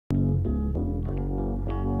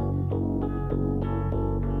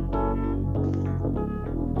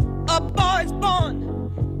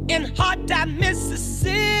in hard time,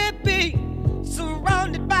 Mississippi,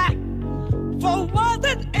 surrounded by four walls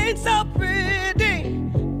that ain't so pretty.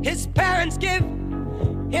 His parents give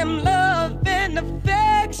him love and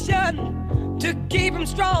affection to keep him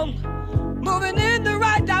strong, moving in the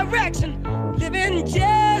right direction, living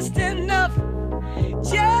just enough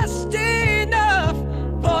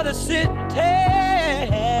for the city.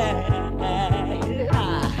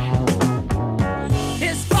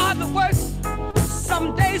 His father works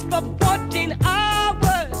some days for 14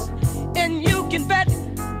 hours, and you can bet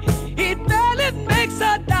he barely makes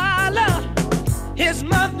 $1. His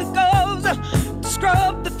mother goes to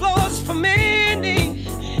scrub the floors for many,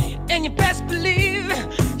 and you best believe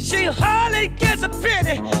she hardly gets a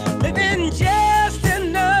penny, living just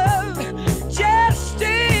enough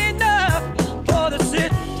for the city.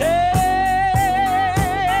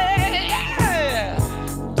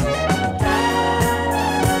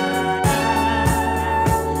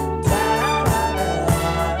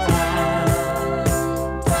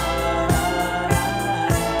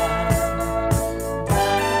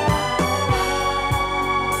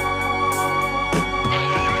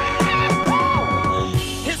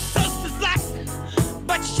 His sister's black,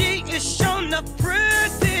 but she is shown up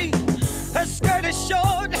pretty. Her skirt is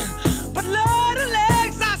short, but Lord, her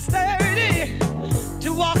legs are sturdy.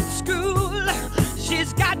 To walk to school,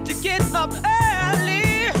 she's got to get up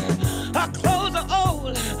early. Her clothes are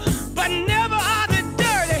old, but never are they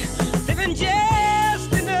dirty. Living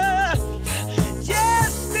just enough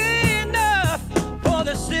for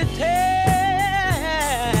the city.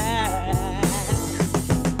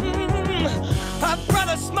 Her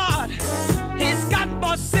brother's smart, he's got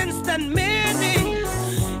more sense than many.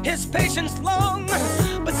 His patience long,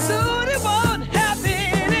 but soon he won't have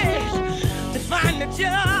any. To find a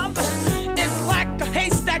job is like a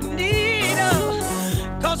haystack needle,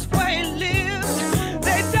 'cause where he lives,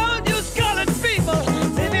 they don't use colored people.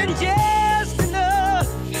 Living just enough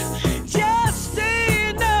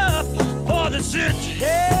for the city.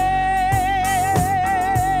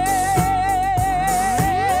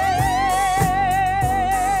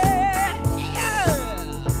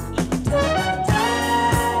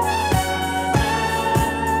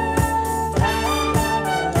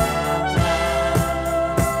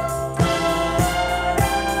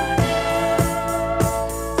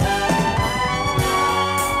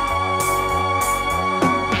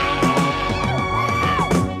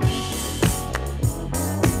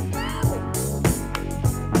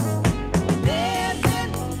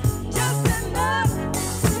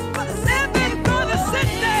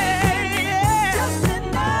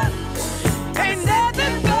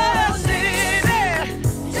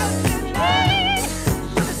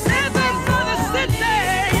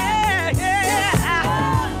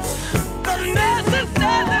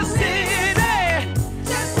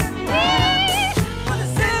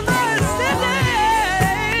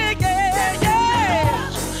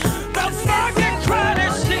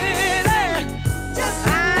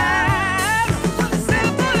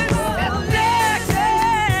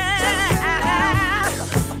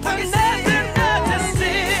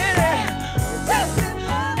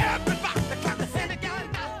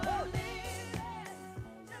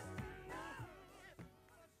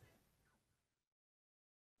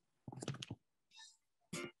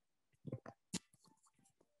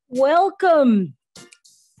 Welcome.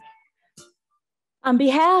 On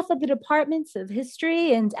behalf of the Departments of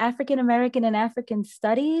History and African American and African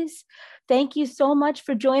Studies, thank you so much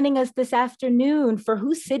for joining us this afternoon for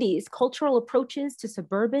Who Cities? Cultural Approaches to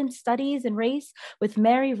Suburban Studies and Race with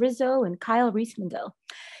Mary Rizzo and Kyle Riismandel.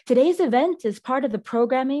 Today's event is part of the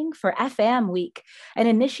programming for FAM Week, an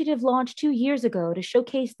initiative launched 2 years ago to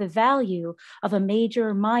showcase the value of a major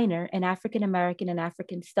or minor in African American and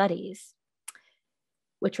African Studies,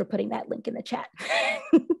 which we're putting that link in the chat.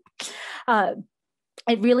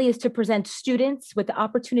 It really is to present students with the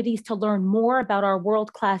opportunities to learn more about our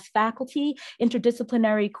world-class faculty,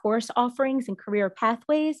 interdisciplinary course offerings, and career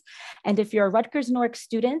pathways. And if you're a Rutgers-Newark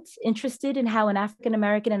student interested in how an African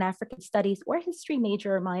American and African Studies or history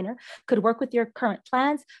major or minor could work with your current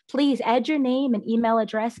plans, please add your name and email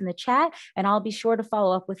address in the chat, and I'll be sure to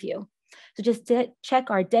follow up with you. So just check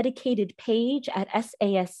our dedicated page at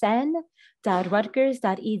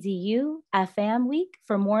sasn.rutgers.edu FAM Week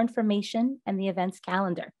for more information and the events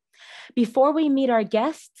calendar. Before we meet our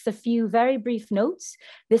guests, a few very brief notes.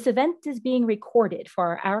 This event is being recorded for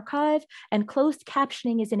our archive and closed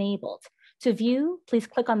captioning is enabled. To view, please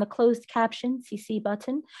click on the closed caption CC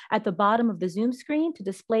button at the bottom of the Zoom screen to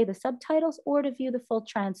display the subtitles or to view the full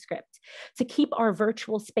transcript. To keep our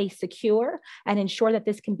virtual space secure and ensure that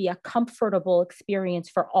this can be a comfortable experience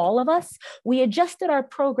for all of us, we adjusted our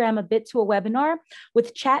program a bit to a webinar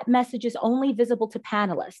with chat messages only visible to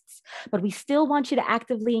panelists. But we still want you to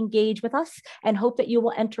actively engage with us and hope that you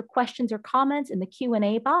will enter questions or comments in the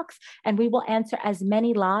Q&A box, and we will answer as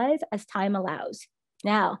many live as time allows.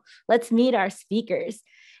 Now, let's meet our speakers.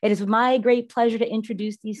 It is my great pleasure to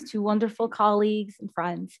introduce these two wonderful colleagues and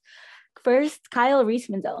friends. First, Kyle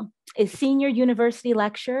Riismandel is Senior University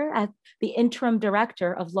Lecturer at the Interim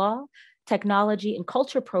Director of Law, Technology and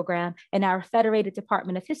Culture Program in our Federated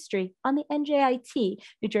Department of History on the NJIT,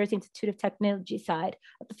 New Jersey Institute of Technology side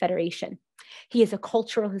of the Federation. He is a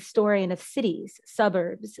cultural historian of cities,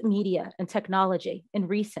 suburbs, media, and technology in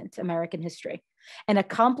recent American history. An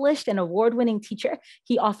accomplished and award-winning teacher,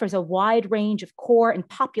 he offers a wide range of core and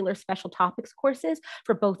popular special topics courses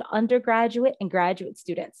for both undergraduate and graduate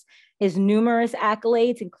students. His numerous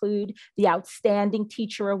accolades include the Outstanding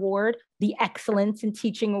Teacher Award, the Excellence in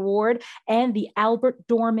Teaching Award, and the Albert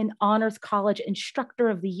Dorman Honors College Instructor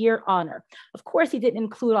of the Year honor. Of course, he didn't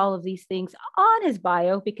include all of these things on his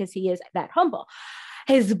bio because he is that humble.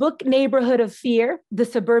 His book, Neighborhood of Fear, The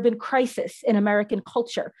Suburban Crisis in American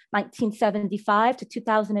Culture, 1975 to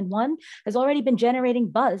 2001, has already been generating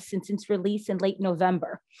buzz since its release in late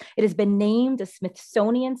November. It has been named a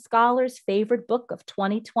Smithsonian Scholar's Favorite Book of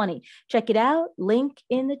 2020. Check it out, link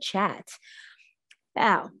in the chat.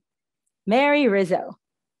 Now, Mary Rizzo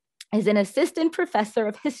is an assistant professor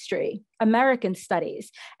of history, American studies,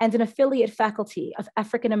 and an affiliate faculty of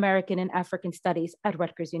African American and African studies at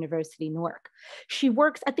Rutgers-Newark. She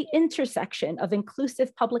works at the intersection of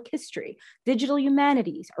inclusive public history, digital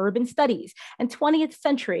humanities, urban studies, and 20th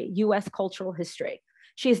century US cultural history.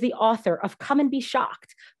 She is the author of Come and Be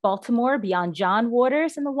Shocked, Baltimore Beyond John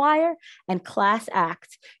Waters and the Wire, and Class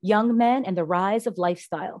Act, Young Men and the Rise of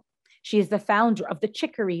Lifestyle. She is the founder of the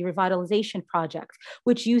Chicory Revitalization Project,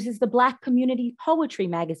 which uses the Black community poetry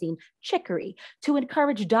magazine, Chicory, to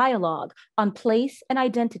encourage dialogue on place and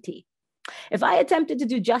identity. If I attempted to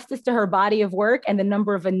do justice to her body of work and the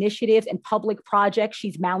number of initiatives and public projects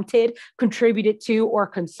she's mounted, contributed to, or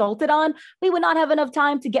consulted on, we would not have enough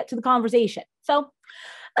time to get to the conversation. So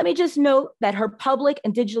let me just note that her public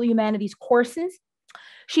and digital humanities courses,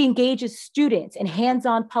 she engages students in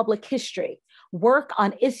hands-on public history, work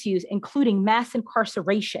on issues including mass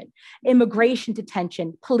incarceration, immigration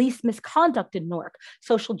detention, police misconduct in Newark,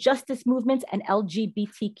 social justice movements, and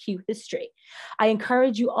LGBTQ history. I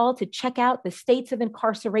encourage you all to check out the States of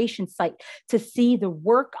Incarceration site to see the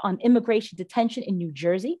work on immigration detention in New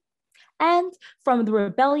Jersey. And from the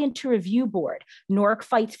Rebellion to Review Board, Newark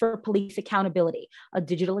Fights for Police Accountability, a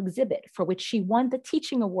digital exhibit for which she won the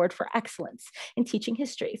Teaching Award for Excellence in Teaching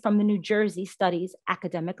History from the New Jersey Studies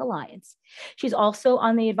Academic Alliance. She's also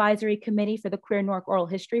on the advisory committee for the Queer Newark Oral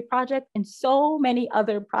History Project and so many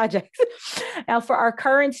other projects. Now, for our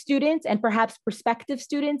current students and perhaps prospective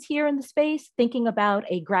students here in the space thinking about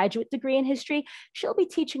a graduate degree in history, she'll be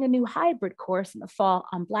teaching a new hybrid course in the fall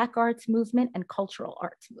on Black arts movement and cultural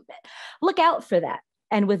arts movement. Look out for that.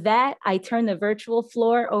 And with that, I turn the virtual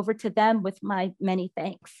floor over to them with my many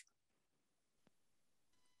thanks.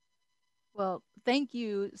 Well, thank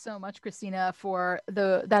you so much, Christina, for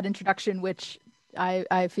that introduction, which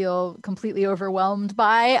I feel completely overwhelmed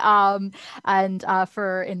by, and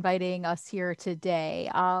for inviting us here today.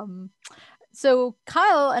 So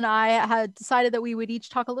Kyle and I had decided that we would each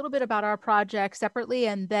talk a little bit about our project separately,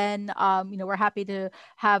 and then we're happy to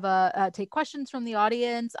have take questions from the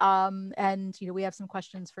audience, and we have some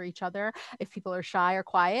questions for each other if people are shy or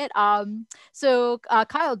quiet. So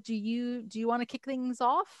Kyle, do you want to kick things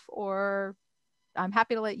off, or I'm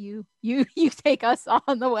happy to let you take us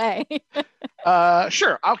on the way.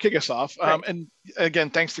 Sure, I'll kick us off. And again,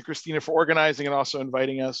 thanks to Christina for organizing and also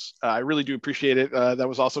inviting us. I really do appreciate it. That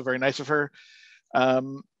was also very nice of her.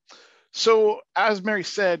 So as Mary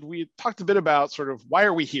said, we talked a bit about sort of why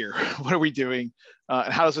are we here? What are we doing?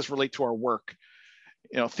 And how does this relate to our work?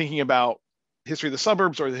 Thinking about history of the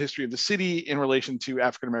suburbs or the history of the city in relation to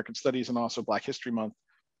African American studies and also Black History Month.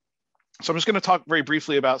 So I'm just going to talk very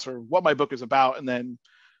briefly about sort of what my book is about and then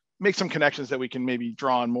make some connections that we can maybe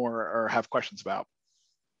draw on more or have questions about.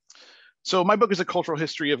 So my book is a cultural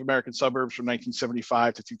history of American suburbs from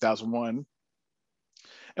 1975 to 2001.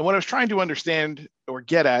 And what I was trying to understand or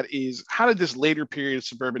get at is how did this later period of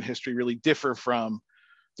suburban history really differ from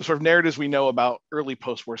the sort of narratives we know about early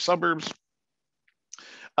post-war suburbs?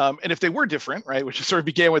 And if they were different, right, which sort of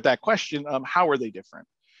began with that question, how were they different?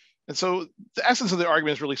 And so the essence of the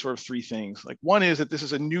argument is really sort of three things. Like one is that this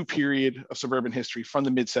is a new period of suburban history from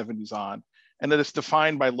the mid-70s on, and that it's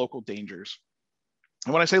defined by local dangers.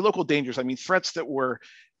 And when I say local dangers, I mean threats that were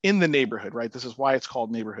in the neighborhood, right? This is why it's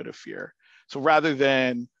called neighborhood of fear. So rather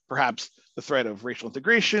than perhaps the threat of racial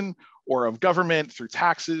integration or of government through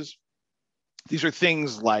taxes, these are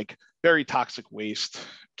things like very toxic waste,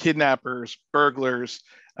 kidnappers, burglars,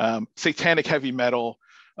 satanic heavy metal,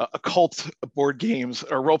 occult board games,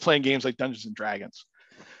 or role-playing games like Dungeons and Dragons.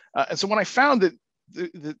 And so when I found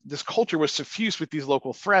that this culture was suffused with these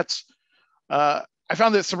local threats, I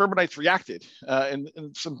found that suburbanites reacted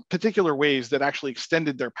in some particular ways that actually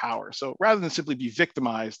extended their power. So rather than simply be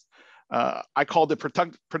victimized, I called it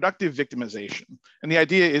productive victimization. And the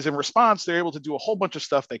idea is in response, they're able to do a whole bunch of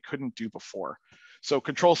stuff they couldn't do before. So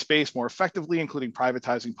control space more effectively, including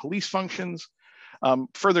privatizing police functions,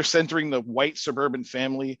 further centering the white suburban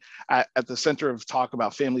family at the center of talk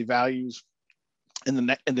about family values and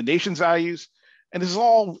the nation's values. And this is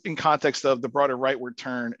all in context of the broader rightward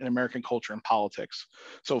turn in American culture and politics.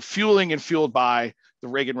 So fueling and fueled by the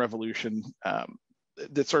Reagan Revolution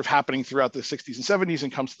that's sort of happening throughout the 60s and 70s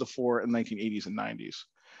and comes to the fore in the 1980s and 90s.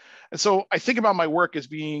 And so I think about my work as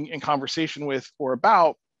being in conversation with or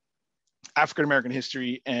about African-American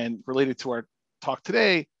history and related to our talk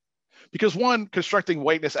today, because one, constructing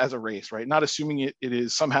whiteness as a race, right? Not assuming it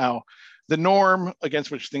is somehow the norm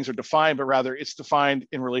against which things are defined, but rather it's defined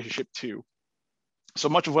in relationship to. So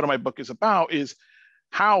much of what my book is about is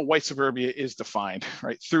how white suburbia is defined,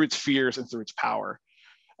 right? Through its fears and through its power.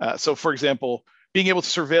 So for example, being able to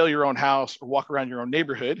surveil your own house or walk around your own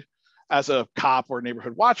neighborhood as a cop or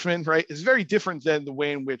neighborhood watchman, right, is very different than the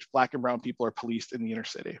way in which Black and brown people are policed in the inner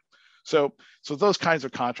city. So those kinds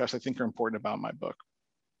of contrasts I think are important about my book.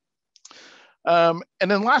 And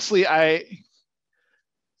then lastly, I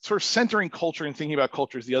sort of centering culture and thinking about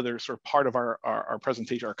culture is the other sort of part of our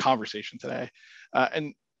presentation, our conversation today.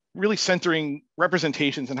 And really centering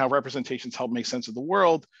representations and how representations help make sense of the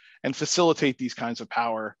world and facilitate these kinds of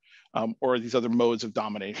power or these other modes of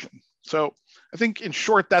domination. So I think in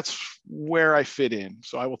short, that's where I fit in.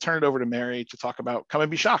 So I will turn it over to Mary to talk about Come and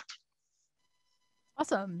Be Shocked.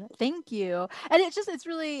 Awesome. Thank you. And it's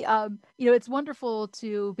really, it's wonderful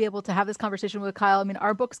to be able to have this conversation with Kyle. I mean,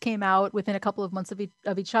 our books came out within a couple of months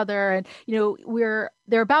of each other, and,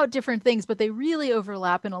 they're about different things, but they really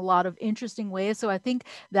overlap in a lot of interesting ways. So I think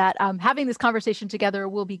that having this conversation together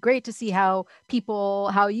will be great to see how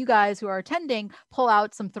you guys who are attending pull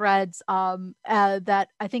out some threads that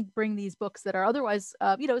I think bring these books that are otherwise,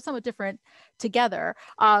 somewhat different together.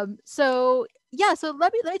 So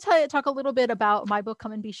let me talk a little bit about my book,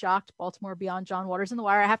 Come and Be Shocked, Baltimore Beyond John Waters and the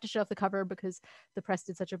Wire. I have to show off the cover because the press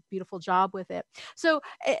did such a beautiful job with it. So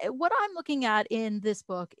what I'm looking at in this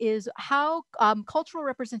book is how cultural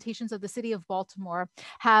representations of the city of Baltimore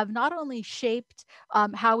have not only shaped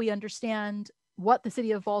how we understand what the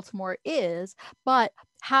city of Baltimore is, but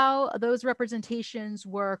how those representations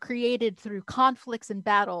were created through conflicts and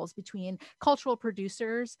battles between cultural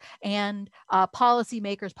producers and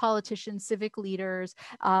policymakers, politicians, civic leaders,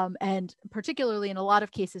 and particularly in a lot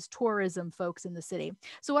of cases, tourism folks in the city.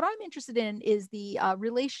 So what I'm interested in is the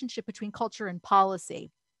relationship between culture and policy.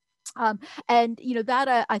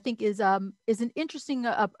 That I think is an interesting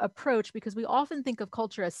approach, because we often think of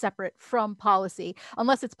culture as separate from policy,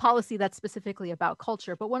 unless it's policy that's specifically about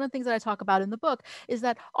culture. But one of the things that I talk about in the book is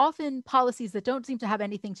that often policies that don't seem to have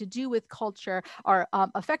anything to do with culture are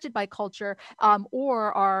affected by culture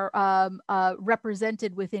or are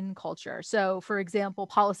represented within culture. So, for example,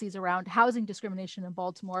 policies around housing discrimination in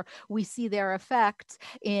Baltimore, we see their effects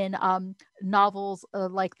in novels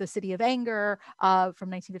like The City of Anger from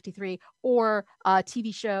 1953, or a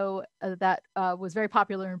TV show that was very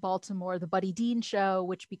popular in Baltimore, The Buddy Dean Show,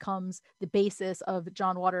 which becomes the basis of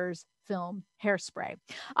John Waters' film Hairspray.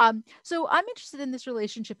 So I'm interested in this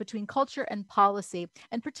relationship between culture and policy,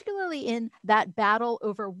 and particularly in that battle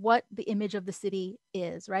over what the image of the city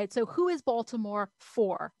is, right? So who is Baltimore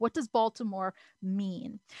for? What does Baltimore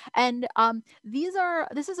mean? And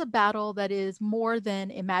this is a battle that is more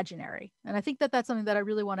than imaginary. And I think that that's something that I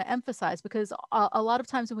really want to emphasize, because a lot of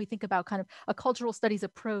times when we think about kind of a cultural studies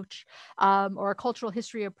approach or a cultural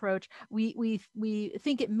history approach, we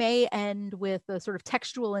think it may end with a sort of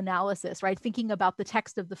textual analysis, right? Thinking about the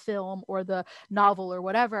text of the film or the novel or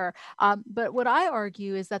whatever. But what I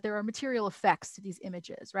argue is that there are material effects to these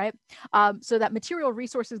images, right? So that material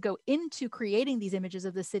resources go into creating these images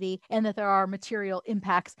of the city, and that there are material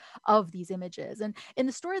impacts of these images. And in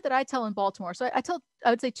the story that I tell in Baltimore, so I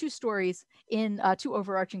would say two stories in two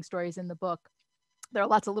overarching stories in the book. There are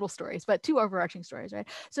lots of little stories, but two overarching stories, right?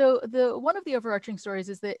 So one of the overarching stories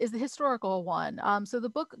is the historical one. So the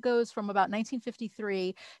book goes from about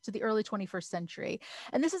 1953 to the early 21st century.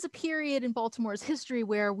 And this is a period in Baltimore's history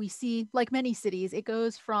where we see, like many cities, it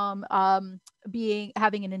goes from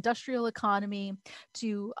having an industrial economy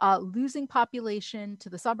to losing population to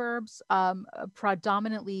the suburbs,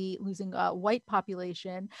 predominantly losing white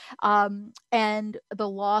population, and the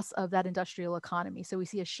loss of that industrial economy. So we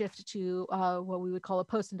see a shift to what we would call a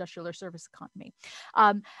post-industrial or service economy.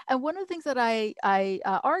 And one of the things that I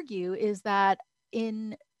argue is that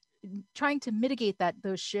in trying to mitigate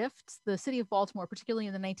those shifts, the city of Baltimore, particularly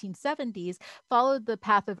in the 1970s, followed the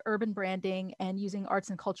path of urban branding and using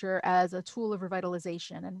arts and culture as a tool of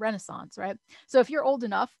revitalization and renaissance, right? So if you're old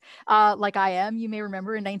enough, like I am, you may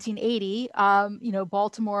remember in 1980,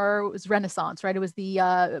 Baltimore was Renaissance, right? It was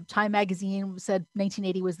the Time magazine said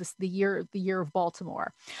 1980 was the year of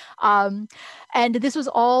Baltimore. And this was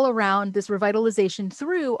all around this revitalization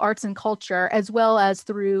through arts and culture, as well as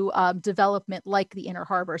through development like the Inner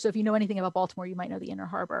Harbor. So if you know anything about Baltimore, you might know the Inner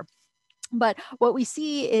Harbor. But what we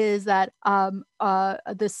see is that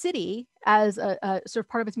the city, as a sort of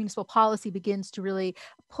part of its municipal policy, begins to really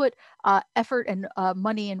put effort and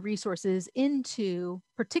money and resources into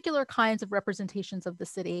particular kinds of representations of the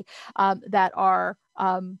city that are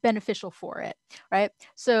beneficial for it, right?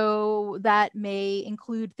 So that may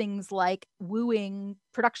include things like wooing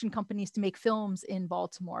production companies to make films in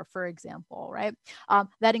Baltimore, for example, right?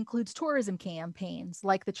 That includes tourism campaigns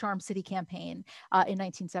like the Charm City campaign in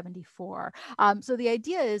 1974. So the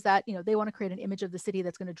idea is that, they want to create an image of the city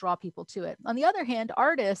that's going to draw people to it. On the other hand,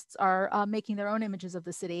 artists are making their own images of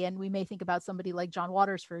the city. And we may think about somebody like John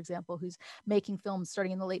Waters, for example, who's making films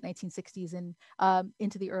starting in the late 1960s and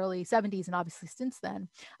into the early 70s, and obviously since then.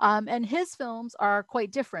 And his films are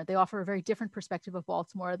quite different. They offer a very different perspective of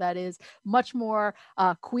Baltimore that is much more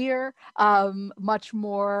queer, much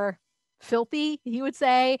more filthy, he would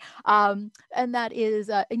say, and that is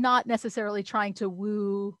not necessarily trying to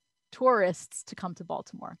woo tourists to come to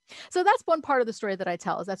Baltimore. So that's one part of the story that I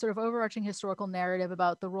tell, is that sort of overarching historical narrative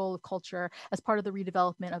about the role of culture as part of the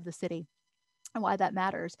redevelopment of the city and why that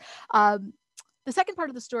matters. The second part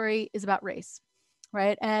of the story is about race,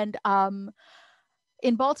 right? And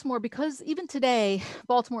in Baltimore, because even today,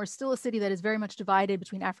 Baltimore is still a city that is very much divided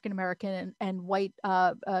between African-American and white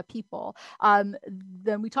people.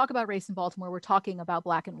 Then we talk about race in Baltimore, we're talking about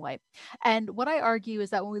Black and white. And what I argue is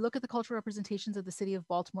that when we look at the cultural representations of the city of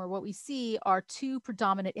Baltimore, what we see are two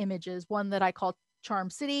predominant images, one that I call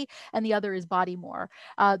Charm City, and the other is Bodymore.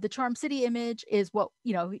 The Charm City image is what,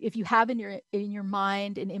 if you have in your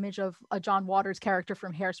mind an image of a John Waters character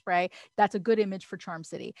from Hairspray, that's a good image for Charm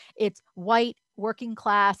City. It's white, working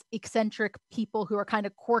class, eccentric people who are kind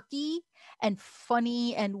of quirky and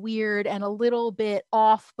funny and weird and a little bit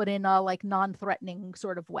off, but in a like non-threatening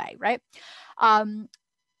sort of way, right?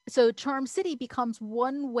 So Charm City becomes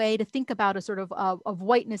one way to think about a sort of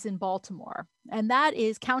whiteness in Baltimore. And that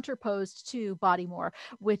is counterposed to Bodymore,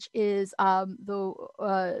 which is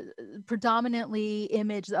the predominantly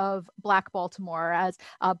image of Black Baltimore as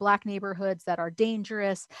Black neighborhoods that are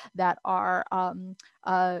dangerous, that are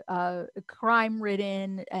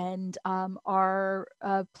crime-ridden, and are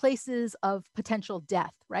places of potential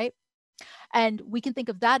death, right? And we can think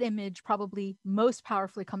of that image probably most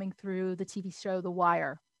powerfully coming through the TV show The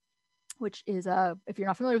Wire, which is, if you're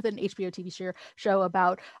not familiar with it, an HBO TV show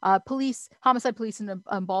about homicide police in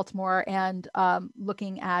Baltimore, and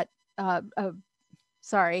looking at,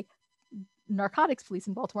 narcotics police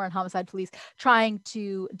in Baltimore and homicide police trying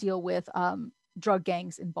to deal with drug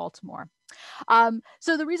gangs in Baltimore.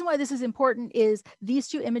 So the reason why this is important is these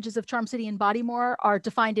two images of Charm City and Bodymore are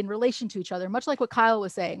defined in relation to each other, much like what Kyle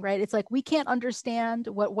was saying, right? It's like we can't understand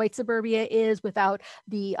what white suburbia is without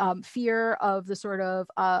the fear of the sort of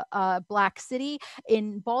Black city.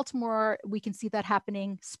 In Baltimore, we can see that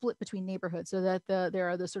happening split between neighborhoods, so that there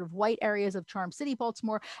are the sort of white areas of Charm City,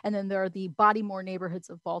 Baltimore, and then there are the Bodymore neighborhoods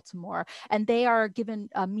of Baltimore, and they are given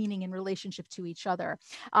a meaning in relationship to each other.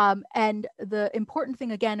 And the important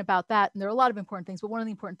thing again about that, and there are a lot of important things, but one of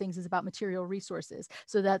the important things is about material resources,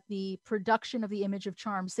 so that the production of the image of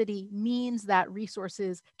Charm City means that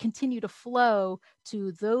resources continue to flow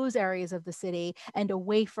to those areas of the city and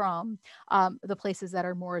away from the places that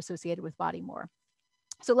are more associated with Bodymore.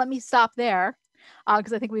 So let me stop there,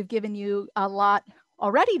 because I think we've given you a lot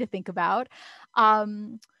already to think about.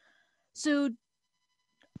 So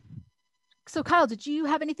Kyle, did you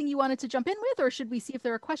have anything you wanted to jump in with, or should we see if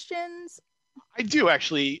there are questions? I do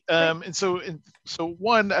actually. So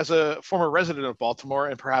one, as a former resident of Baltimore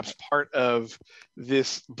and perhaps part of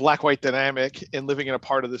this black-white dynamic and living in a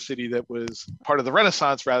part of the city that was part of the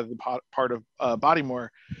Renaissance rather than part of Bodymore,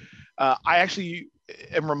 I actually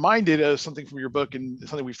am reminded of something from your book and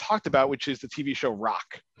something we've talked about, which is the TV show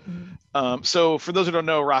Rock. Mm-hmm. So for those who don't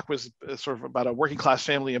know, Rock was sort of about a working class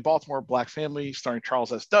family in Baltimore, black family, starring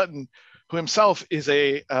Charles S. Dutton, who himself is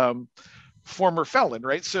a former felon,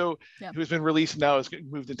 right? So who's been released and now has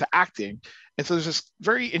moved into acting. And so there's this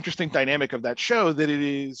very interesting dynamic of that show that it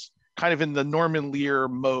is kind of in the Norman Lear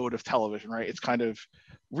mode of television, right? It's kind of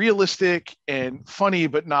realistic and funny,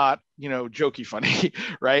 but not, jokey funny,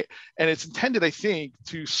 right? And it's intended, I think,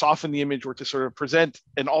 to soften the image or to sort of present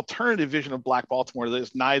an alternative vision of Black Baltimore that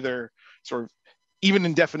is neither sort of even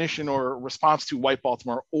in definition or response to white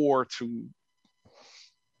Baltimore or to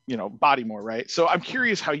Bodymore, right? So I'm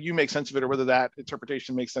curious how you make sense of it, or whether that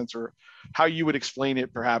interpretation makes sense, or how you would explain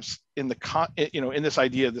it, perhaps in in this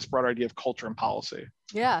idea, this broader idea of culture and policy.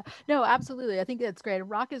 Yeah, no, absolutely. I think that's great.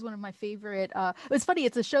 Rock is one of my favorite. It's funny.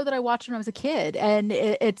 It's a show that I watched when I was a kid, and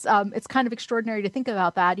it's kind of extraordinary to think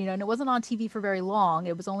about that, and it wasn't on TV for very long.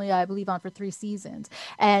 It was only, I believe, on for 3 seasons.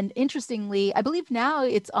 And interestingly, I believe now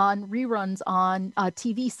it's on reruns on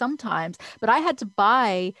TV sometimes, but I had to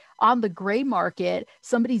buy on the gray market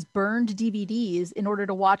somebody's burned DVDs in order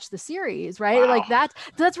to watch the series, right? Wow. Like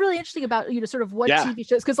that's really interesting about, sort of what TV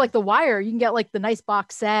shows, because like The Wire, you can get like the nice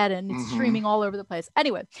box set and it's streaming all over the place.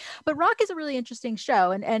 Anyway, but Rock is a really interesting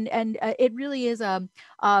show, and it really is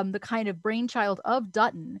the kind of brainchild of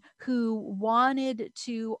Dutton, who wanted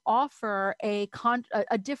to offer a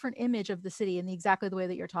different image of the city in exactly the way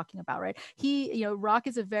that you're talking about, right? Rock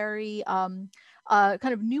is a very kind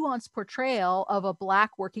of nuanced portrayal of a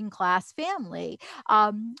Black working class family.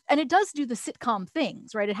 And it does do the sitcom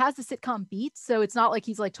things, right? It has the sitcom beats. So it's not like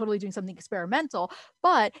he's like totally doing something experimental,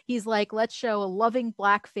 but he's like, let's show a loving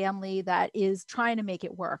Black family that is trying to make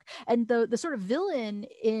it work. And the sort of villain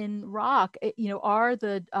in Rock, are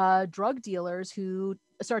the drug dealers who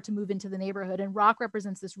start to move into the neighborhood. And Rock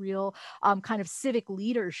represents this real kind of civic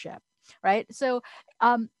leadership, right? So,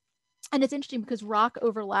 and it's interesting because Rock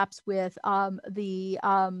overlaps with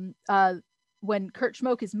when Kurt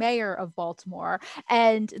Schmoke is mayor of Baltimore,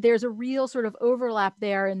 and there's a real sort of overlap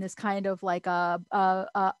there in this kind of like a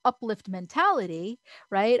uplift mentality,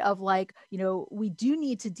 right? Of like, we do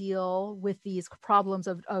need to deal with these problems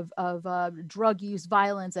of drug use,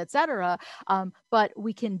 violence, etc. But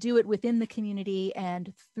we can do it within the community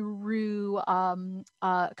and through kind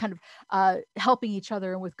of helping each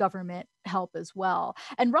other and with government help as well.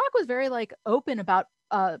 And Rock was very like open about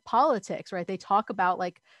politics, right? They talk about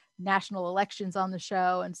like national elections on the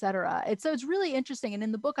show, etc. So it's really interesting. And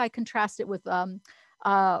in the book, I contrast it with The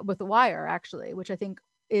Wire, actually, which I think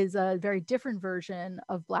is a very different version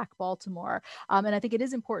of Black Baltimore. And I think it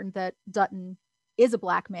is important that Dutton is a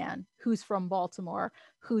Black man who's from Baltimore,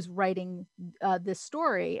 who's writing this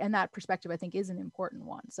story, and that perspective I think is an important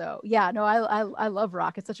one. So yeah, no, I love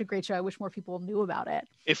Rock. It's such a great show. I wish more people knew about it.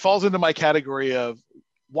 It falls into my category of,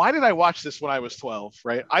 why did I watch this when I was 12,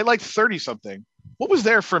 right? I like 30 something. What was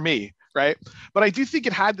there for me, right? But I do think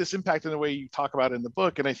it had this impact in the way you talk about it in the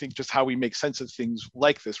book. And I think just how we make sense of things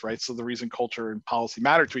like this, right? So the reason culture and policy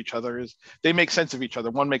matter to each other is they make sense of each other.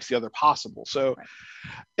 One makes the other possible. So,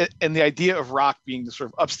 and the idea of Rock being the sort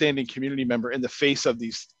of upstanding community member in the face of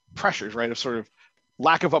these pressures, right? Of sort of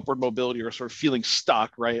lack of upward mobility or sort of feeling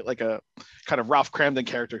stuck, right? Like a kind of Ralph Cramden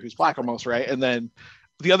character who's Black almost, right? And then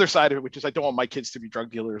the other side of it, which is I don't want my kids to be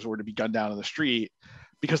drug dealers or to be gunned down in the street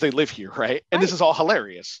because they live here, right? And this is all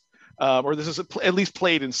hilarious. Or this is at least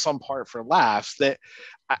played in some part for laughs. That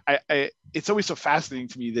it's always so fascinating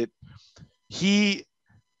to me that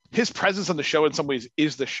his presence on the show in some ways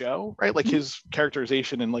is the show, right? Like his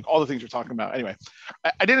characterization and like all the things you're talking about. Anyway,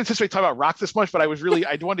 I didn't anticipate talking about Rock this much, but I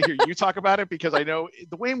wanted to hear you talk about it, because I know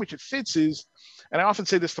the way in which it fits is, and I often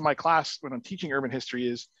say this to my class when I'm teaching urban history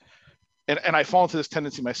is, and I fall into this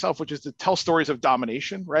tendency myself, which is to tell stories of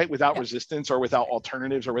domination, right? Without resistance or without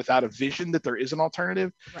alternatives or without a vision that there is an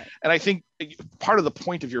alternative. Right. And I think part of the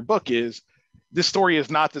point of your book is this story is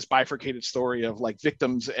not this bifurcated story of like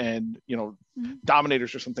victims and,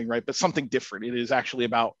 dominators or something, right? But something different. It is actually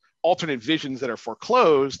about alternate visions that are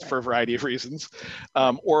foreclosed for a variety of reasons,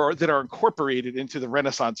 or that are incorporated into the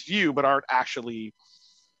Renaissance view, but aren't actually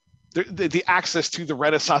the access to the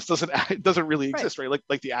Renaissance doesn't really exist, right?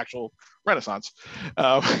 Like the actual Renaissance.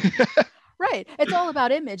 Right. It's all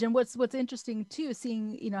about image. And what's interesting too,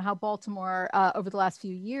 seeing, how Baltimore over the last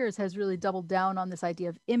few years has really doubled down on this idea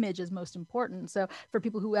of image as most important. So for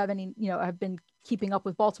people who have have been keeping up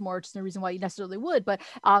with Baltimore, which is no reason why you necessarily would, but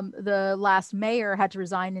the last mayor had to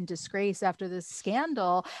resign in disgrace after this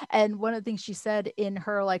scandal. And one of the things she said in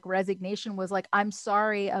her resignation was I'm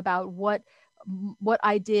sorry about what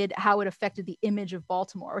I did, how it affected the image of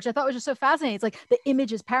Baltimore, which I thought was just so fascinating. It's the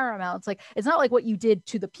image is paramount. It's not what you did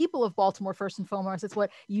to the people of Baltimore first and foremost, it's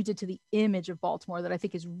what you did to the image of Baltimore that I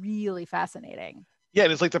think is really fascinating. Yeah,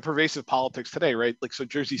 and it's the pervasive politics today, right? So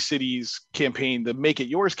Jersey City's campaign, the Make It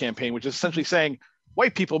Yours campaign, which is essentially saying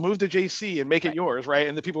white people move to JC and make it yours, right?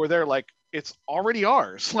 And the people were there it's already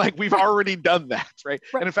ours. We've already done that, right?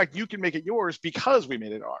 And in fact, you can make it yours because we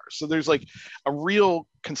made it ours. So there's a real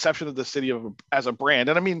conception of the city as a brand.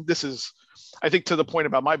 And I mean, this is, I think, to the point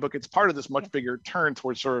about my book, it's part of this much bigger turn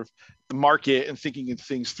towards sort of the market and thinking of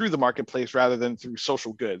things through the marketplace rather than through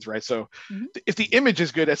social goods, right? So if the image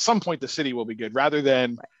is good, at some point the city will be good, rather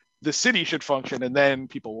than the city should function and then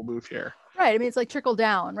people will move here. Right. I mean, it's trickle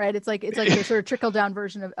down, right? It's the sort of trickle down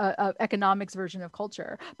version of economics version of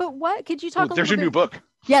culture. But what could you talk a little bit? There's your new book.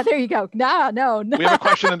 Yeah, there you go. No. We have a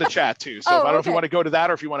question in the chat too. So I don't know if you want to go to that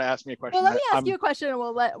or if you want to ask me a question. Well, let me ask you a question, and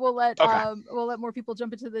we'll let more people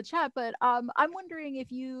jump into the chat. But I'm wondering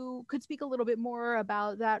if you could speak a little bit more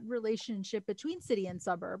about that relationship between city and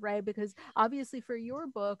suburb, right? Because obviously for your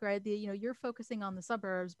book, right, you're focusing on the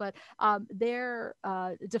suburbs, but they're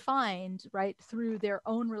defined, right, through their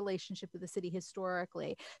own relationship with the city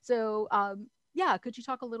historically. So could you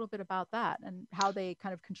talk a little bit about that and how they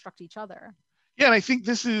kind of construct each other? Yeah, and I think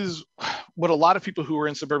this is what a lot of people who are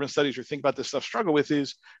in suburban studies or think about this stuff struggle with,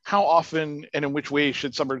 is how often and in which ways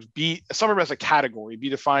should suburb as a category be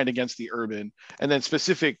defined against the urban, and then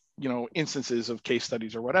specific, instances of case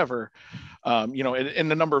studies or whatever, and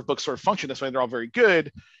a number of books sort of function this way. They're all very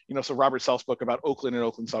good, so Robert Self's book about Oakland and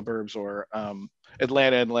Oakland suburbs, or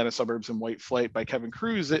Atlanta suburbs and White Flight by Kevin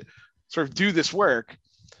Cruz, that sort of do this work.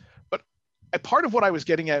 A part of what I was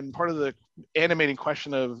getting at, and part of the animating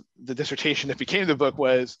question of the dissertation that became the book,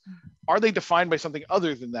 was, are they defined by something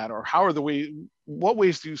other than that? Or what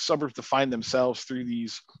ways do suburbs define themselves through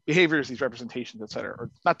these behaviors, these representations, et cetera, or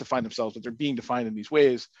not define themselves, but they're being defined in these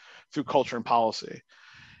ways through culture and policy.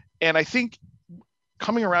 And I think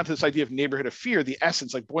coming around to this idea of neighborhood of fear, the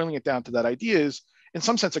essence, boiling it down to that idea, is in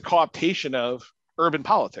some sense a co-optation of urban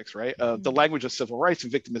politics, right? The language of civil rights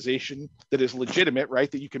and victimization that is legitimate,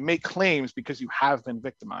 right? That you can make claims because you have been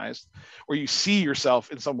victimized, or you see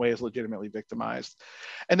yourself in some way as legitimately victimized,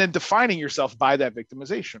 and then defining yourself by that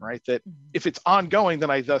victimization, right? That if it's ongoing,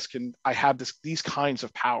 then I have these kinds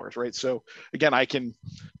of powers, right? So again, I can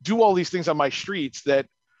do all these things on my streets that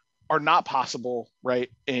are not possible,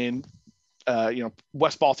 right, in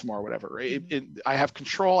West Baltimore or whatever, right? I have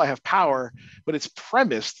control, I have power, but it's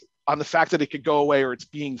premised on the fact that it could go away, or it's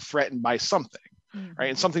being threatened by something, right?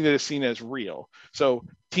 And something that is seen as real. So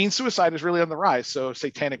teen suicide is really on the rise. So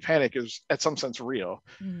satanic panic is, at some sense, real.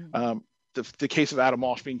 The case of Adam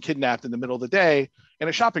Walsh being kidnapped in the middle of the day in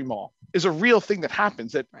a shopping mall is a real thing that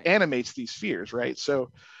happens, that animates these fears, right?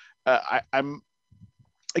 So I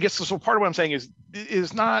guess so. Part of what I'm saying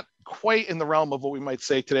is not quite in the realm of what we might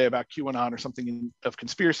say today about QAnon or something of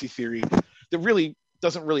conspiracy theory, that really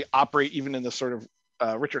doesn't really operate even in the sort of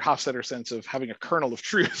Richard Hofstadter sense of having a kernel of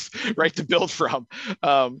truth, right, to build from,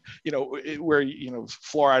 where,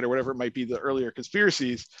 fluoride or whatever it might be, the earlier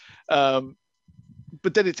conspiracies, but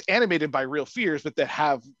that it's animated by real fears, but that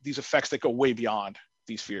have these effects that go way beyond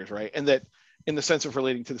these fears, right? And that in the sense of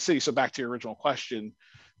relating to the city, so back to your original question,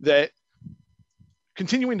 that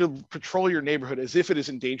continuing to patrol your neighborhood as if it is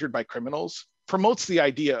endangered by criminals promotes the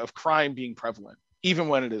idea of crime being prevalent, even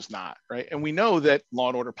when it is not, right? And we know that law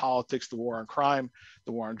and order politics, the war on crime,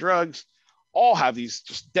 the war on drugs, all have these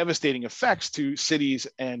just devastating effects to cities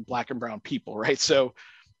and Black and brown people, right? So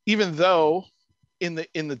even though in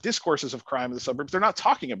the discourses of crime in the suburbs, they're not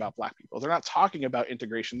talking about Black people, they're not talking about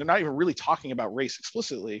integration, they're not even really talking about race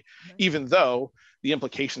explicitly, even though the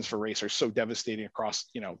implications for race are so devastating across,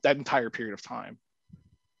 that entire period of time.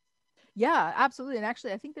 Yeah, absolutely. And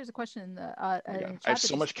actually, I think there's a question in the chat. I have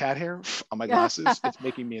so much cat hair on my glasses. It's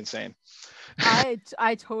making me insane.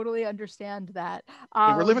 I totally understand that.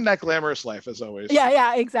 We're living that glamorous life, as always.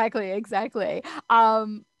 Yeah, exactly.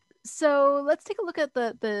 So let's take a look at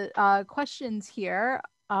the questions here.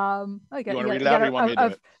 You want to read it out, or you want me to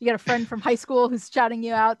do it? You got a friend from high school who's shouting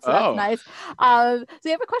you out, so that's nice. So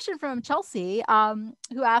you have a question from Chelsea,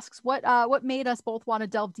 who asks, what made us both want to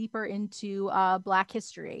delve deeper into Black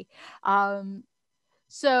history?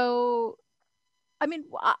 So I mean,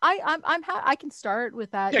 I can start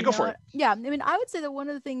with that. Yeah, go for it. Yeah, I mean, I would say that one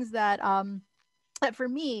of the things that that for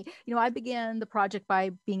me, I began the project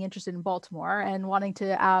by being interested in Baltimore and wanting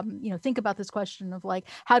to, think about this question of like,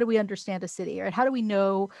 how do we understand a city, right? How do we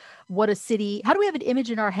know what a city, how do we have an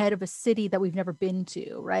image in our head of a city that we've never been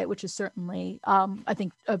to, right? Which is certainly, I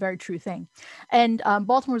think, a very true thing. And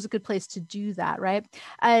Baltimore is a good place to do that, right?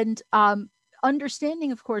 And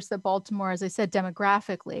understanding, of course, that Baltimore, as I said,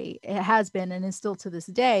 demographically, it has been and is still to this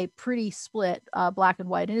day pretty split, black and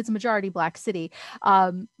white, and it's a majority black city,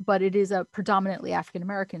 but it is a predominantly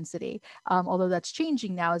African-American city, although that's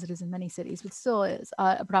changing now as it is in many cities, but still is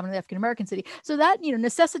a predominantly African-American city. So that,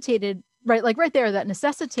 necessitated, that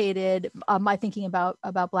necessitated my thinking about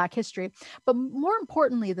Black history. But more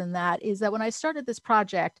importantly than that is that when I started this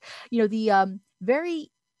project, the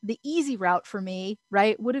easy route for me,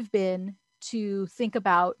 right, would have been to think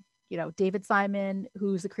about, David Simon,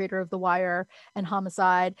 who's the creator of The Wire and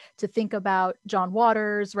Homicide, to think about John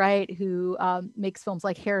Waters, right, who makes films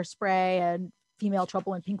like Hairspray and Female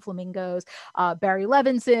Trouble and Pink Flamingos, Barry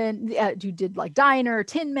Levinson, who did like Diner,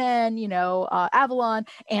 Tin Men, Avalon,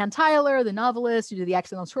 Ann Tyler, the novelist, who did The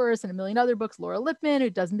Accidental Tourist and a million other books, Laura Lippman, who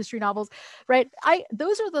does mystery novels, right?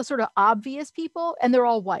 Those are the sort of obvious people, and they're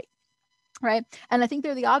all white, right? And I think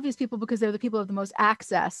they're the obvious people because they're the people who have the most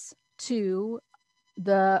access to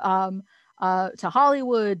the to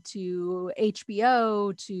Hollywood, to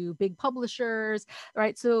HBO, to big publishers,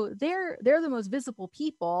 right? So they're the most visible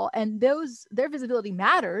people, and their visibility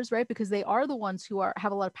matters, right? Because they are the ones who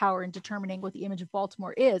have a lot of power in determining what the image of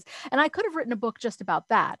Baltimore is. And I could have written a book just about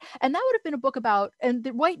that, and that would have been a book about, and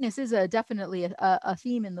the whiteness is definitely a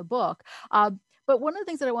theme in the book. But one of the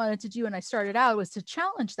things that I wanted to do, and I started out, was to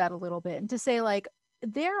challenge that a little bit and to say, like,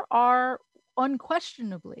 there are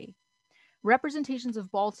unquestionably representations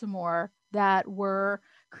of Baltimore that were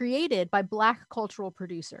created by Black cultural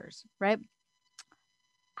producers, right?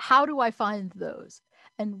 How do I find those?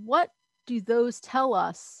 And what do those tell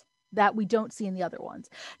us that we don't see in the other ones?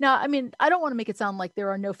 Now, I mean, I don't want to make it sound like there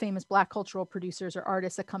are no famous Black cultural producers or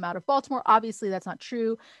artists that come out of Baltimore. Obviously, that's not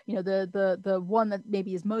true. The one that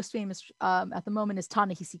maybe is most famous at the moment is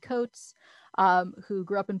Ta-Nehisi Coates, who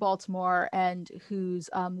grew up in Baltimore and whose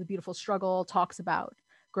The Beautiful Struggle talks about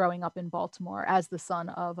growing up in Baltimore as the son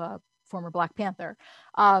of a former Black Panther,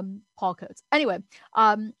 Paul Coates. Anyway,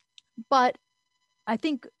 but I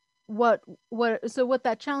think what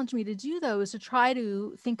that challenged me to do, though, is to try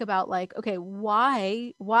to think about, like, okay,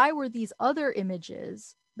 why were these other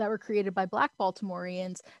images that were created by Black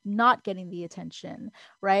Baltimoreans not getting the attention,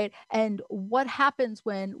 right? And what happens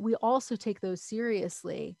when we also take those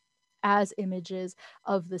seriously as images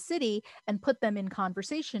of the city and put them in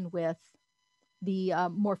conversation with the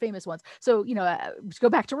more famous ones. So, go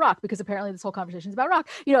back to rock, because apparently this whole conversation is about rock.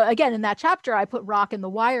 Again, in that chapter, I put rock and The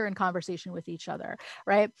Wire in conversation with each other,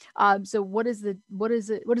 right? So what does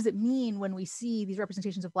it mean when we see these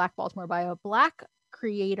representations of Black Baltimore by a Black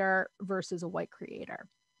creator versus a white creator?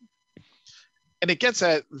 And it gets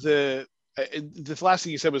at the last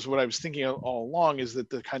thing you said was what I was thinking all along, is that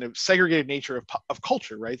the kind of segregated nature of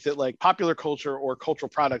culture, right? That like popular culture or cultural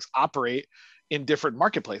products operate in different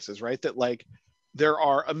marketplaces, right? That like there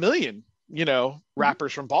are a million,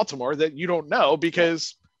 rappers from Baltimore that you don't know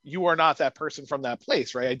because you are not that person from that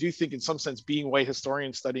place, right? I do think in some sense, being white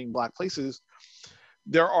historians studying Black places,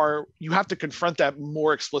 you have to confront that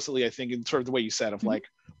more explicitly, I think, in sort of the way you said of like,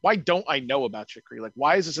 why don't I know about chicory? Like,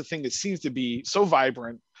 why is this a thing that seems to be so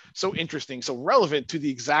vibrant, so interesting, so relevant to the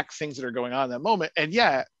exact things that are going on in that moment? And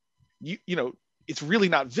yet, it's really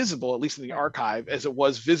not visible, at least in the archive, as it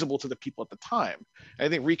was visible to the people at the time. And I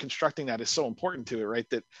think reconstructing that is so important to it, right?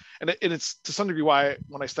 And it's to some degree why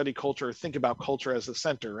when I study culture, think about culture as the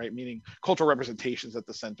center, right? Meaning cultural representations at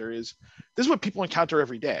the center this is what people encounter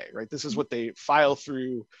every day, right? This is what they file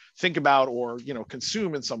through, think about, or,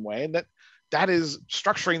 consume in some way. And that is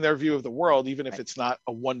structuring their view of the world, even if it's not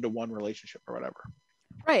a one-to-one relationship or whatever.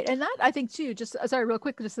 Right. And that, I think, too, just sorry, real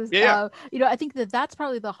quick, just as, I think that's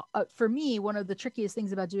probably for me, one of the trickiest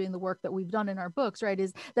things about doing the work that we've done in our books, right,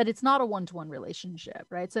 is that it's not a one-to-one relationship,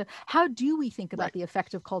 right? So how do we think about the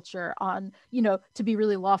effect of culture on, to be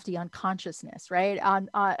really lofty, on consciousness, right?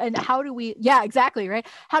 And how do we, exactly, right?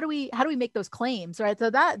 How do we make those claims, right?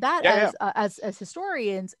 So as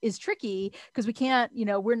historians is tricky, because we can't,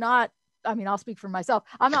 we're not, I mean, I'll speak for myself.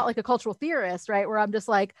 I'm not like a cultural theorist, right? Where I'm just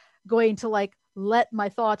like going to like let my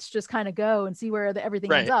thoughts just kind of go and see where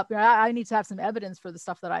everything ends Right. up. I need to have some evidence for the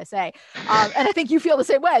stuff that I say. And I think you feel the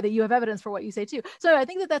same way, that you have evidence for what you say too. So I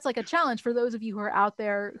think that that's like a challenge for those of you who are out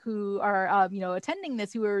there who are, attending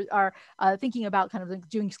this, who are thinking about kind of like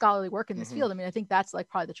doing scholarly work in this field. I mean, I think that's like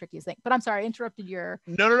probably the trickiest thing. But I'm sorry, I interrupted your.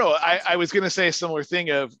 No. I was going to say a similar thing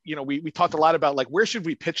of, we talked a lot about like, where should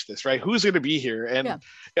we pitch this, right? Who's going to be here? And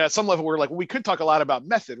at some level, we're like, well, we could talk a lot about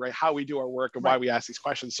method, right? How we do our work and why we ask these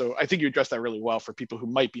questions. So I think you addressed that really well for people who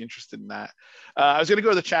might be interested in that. I was going to go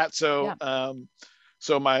to the chat. So,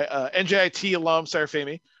 so my NJIT alum, Sarah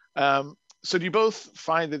Fahmy, so do you both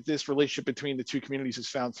find that this relationship between the two communities is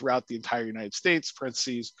found throughout the entire United States,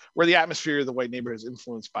 parentheses, where the atmosphere of the white neighborhood is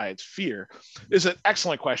influenced by its fear? This is an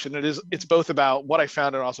excellent question. It's both about what I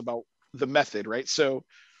found and also about the method, right? So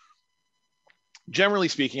generally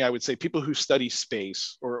speaking, I would say people who study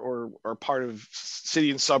space or are part of city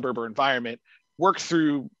and suburb or environment work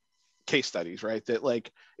through case studies, right? That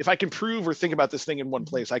like, if I can prove or think about this thing in one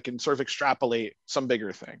place, I can sort of extrapolate some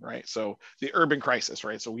bigger thing, right? So the urban crisis,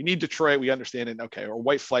 right? So we need Detroit, we understand it, okay, or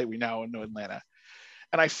white flight, we now know Atlanta.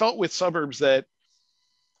 And I felt with suburbs that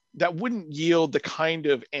wouldn't yield the kind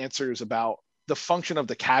of answers about the function of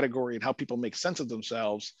the category and how people make sense of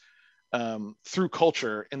themselves through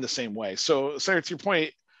culture in the same way. So Sarah, to your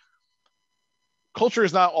point, culture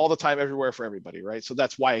is not all the time everywhere for everybody, right? So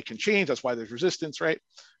that's why it can change. That's why there's resistance, right?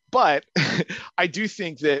 But I do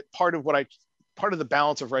think that part of the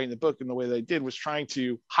balance of writing the book and the way that I did was trying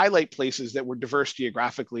to highlight places that were diverse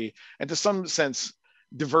geographically and to some sense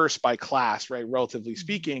diverse by class, right? Relatively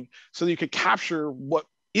speaking, so that you could capture what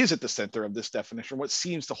is at the center of this definition, what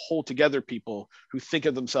seems to hold together people who think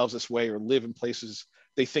of themselves this way or live in places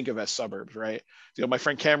they think of as suburbs, right? My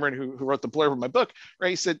friend Cameron, who wrote the blurb of my book, right,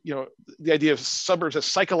 he said, the idea of suburbs as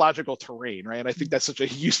psychological terrain, right? And I think that's such a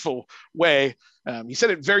useful way. He said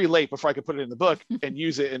it very late before I could put it in the book and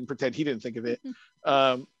use it and pretend he didn't think of it.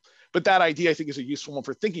 But that idea, I think, is a useful one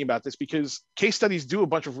for thinking about this, because case studies do a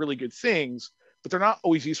bunch of really good things, but they're not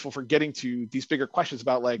always useful for getting to these bigger questions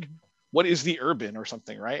about like, what is the urban or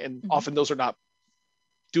something, right? And often those are not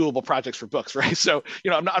doable projects for books, right? So,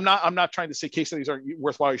 I'm not trying to say case studies aren't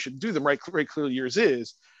worthwhile, you shouldn't do them, right? Very clearly yours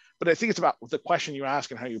is, but I think it's about the question you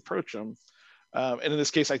ask and how you approach them. And in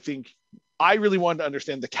this case, I think I really wanted to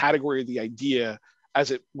understand the category of the idea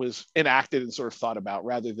as it was enacted and sort of thought about,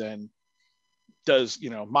 rather than does,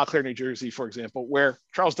 Montclair, New Jersey, for example, where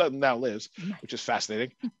Charles Dutton now lives, which is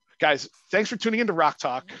fascinating. Guys, thanks for tuning into Rock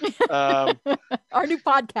Talk. Our new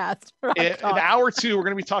podcast. In an hour or two, we're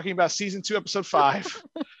going to be talking about season 2, episode 5.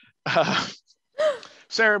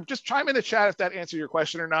 Sarah, just chime in the chat if that answered your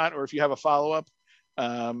question or not, or if you have a follow-up.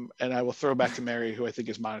 And I will throw back to Mary, who I think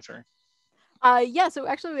is monitoring. So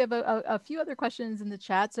actually we have a few other questions in the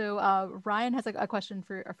chat. So Ryan has a question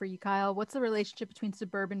for you, Kyle. What's the relationship between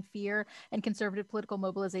suburban fear and conservative political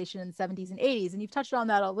mobilization in the 70s and 80s? And you've touched on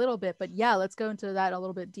that a little bit, but yeah, let's go into that a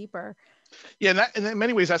little bit deeper. Yeah, and in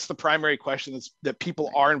many ways, that's the primary question that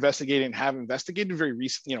people are investigating and have investigated very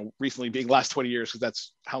recently, being the last 20 years, because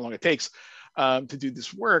that's how long it takes to do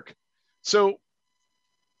this work. So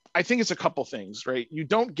I think it's a couple things, right? You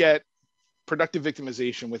don't get productive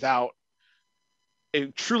victimization without a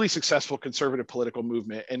truly successful conservative political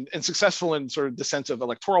movement, and successful in sort of the sense of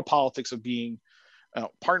electoral politics, of being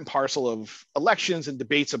part and parcel of elections and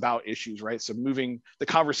debates about issues, right? So moving the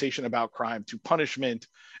conversation about crime to punishment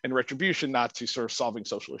and retribution, not to sort of solving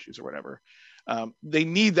social issues or whatever. They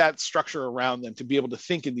need that structure around them to be able to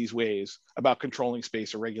think in these ways about controlling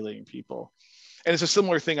space or regulating people. And it's a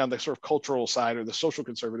similar thing on the sort of cultural side or the social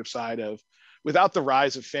conservative side of, without the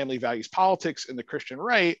rise of family values politics in the Christian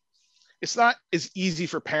right, it's not as easy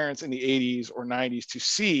for parents in the 80s or 90s to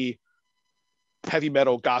see heavy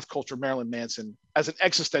metal, goth culture, Marilyn Manson as an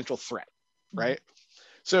existential threat, right?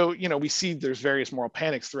 So, we see there's various moral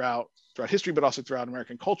panics throughout history, but also throughout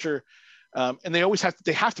American culture. And they always have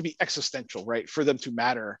to be existential, right? For them to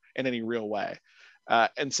matter in any real way.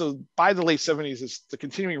 And so by the late 70s, it's the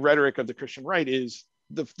continuing rhetoric of the Christian right is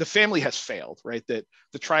the family has failed, right? That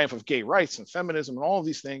the triumph of gay rights and feminism and all of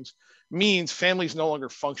these things means families no longer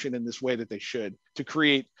function in this way that they should, to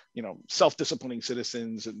create, self-disciplining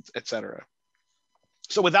citizens, and et cetera.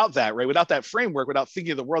 So without that, right, without that framework, without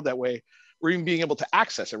thinking of the world that way, or even being able to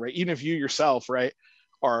access it, right, even if you yourself, right,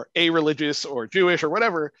 are a-religious or Jewish or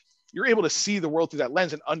whatever, you're able to see the world through that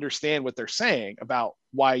lens and understand what they're saying about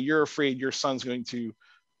why you're afraid your son's going to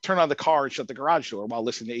turn on the car and shut the garage door while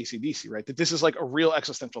listening to AC/DC, right? That this is like a real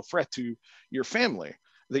existential threat to your family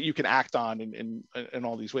that you can act on in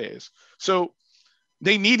all these ways. So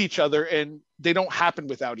they need each other, and they don't happen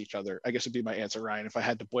without each other, I guess would be my answer, Ryan, if I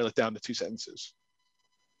had to boil it down to 2 sentences.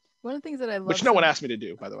 One of the things that I love, which no one asked me to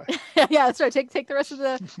do, by the way. Yeah, that's right. Take the rest of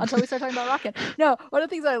the until we start talking about rockin'. No, one of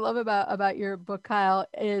the things that I love about your book, Kyle,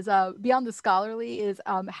 is beyond the scholarly is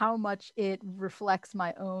how much it reflects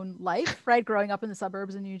my own life, right? Growing up in the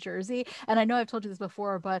suburbs in New Jersey. And I know I've told you this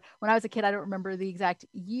before, but when I was a kid, I don't remember the exact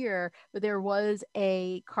year, but there was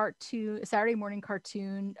a Saturday morning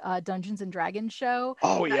cartoon, Dungeons and Dragons show.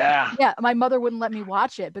 Oh yeah. Yeah, my mother wouldn't let me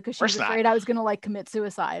watch it because she was afraid I was going to like commit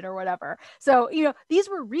suicide or whatever. So, these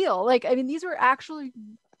were real. Like, I mean, these were actually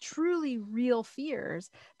truly real fears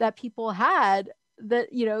that people had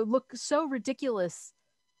that, look so ridiculous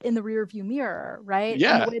in the rear view mirror, right?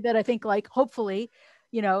 Yeah. In a way that I think, like, hopefully,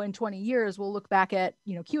 in 20 years, we'll look back at,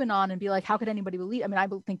 QAnon and be like, how could anybody believe? I mean, I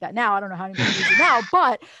think that now. I don't know how anybody believes it now,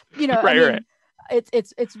 but, right.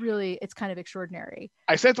 It's really kind of extraordinary.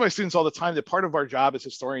 I say to my students all the time that part of our job as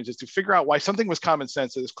historians is to figure out why something was common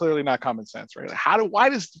sense that is clearly not common sense, right?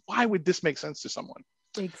 Why would this make sense to someone?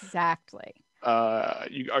 Exactly. Are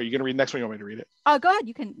you going to read the next one? You want me to read it? Go ahead.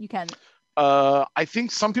 You can. I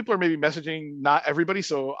think some people are maybe messaging, not everybody.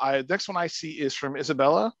 So the next one I see is from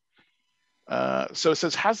Isabella. So it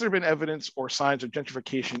says, has there been evidence or signs of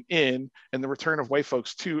gentrification in and the return of white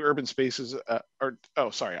folks to urban spaces?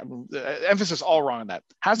 Emphasis all wrong on that.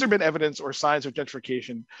 Has there been evidence or signs of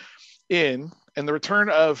gentrification in and the return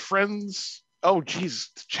of friends? Oh, geez,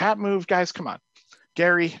 chat move, guys, come on.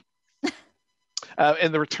 Gary.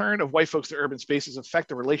 And the return of white folks to urban spaces affect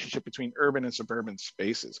the relationship between urban and suburban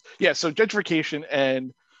spaces. Yeah, so gentrification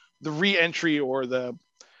and the re-entry or the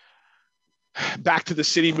back to the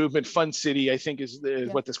city movement, fun city, I think is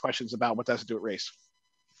what this question is about. What that has to do with race.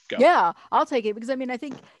 Go. Yeah, I'll take it because I mean, I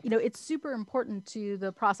think, it's super important to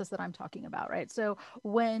the process that I'm talking about, right? So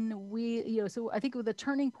when we, so I think the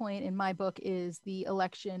turning point in my book is the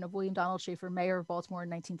election of William Donald Schaefer, mayor of Baltimore in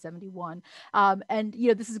 1971. And,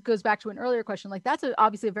 this goes back to an earlier question, like that's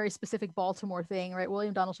obviously a very specific Baltimore thing, right?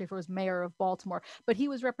 William Donald Schaefer was mayor of Baltimore, but he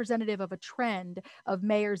was representative of a trend of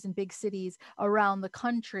mayors in big cities around the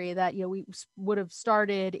country that, we would have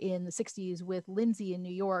started in the 60s with Lindsay in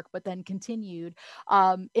New York, but then continued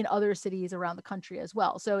in other cities around the country as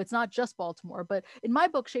well. So it's not just Baltimore, but in my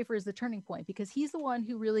book, Schaefer is the turning point because he's the one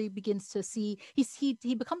who really begins to see,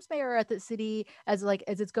 he becomes mayor at the city as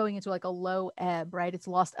it's going into like a low ebb, right? It's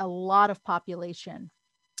lost a lot of population.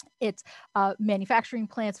 It's manufacturing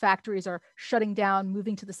plants, factories are shutting down,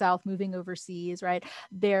 moving to the South, moving overseas, right?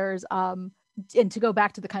 There's and to go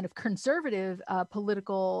back to the kind of conservative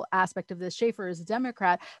political aspect of this, Schaefer is a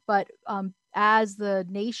Democrat, but as the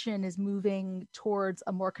nation is moving towards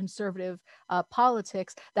a more conservative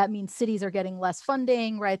politics, that means cities are getting less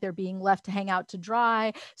funding, right? They're being left to hang out to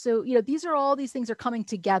dry. So, these things are coming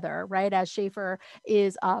together, right? As Schaefer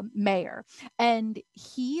is mayor. And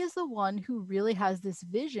he is the one who really has this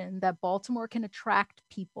vision that Baltimore can attract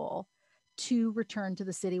people to return to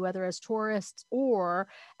the city, whether as tourists or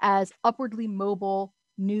as upwardly mobile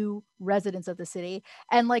new residents of the city.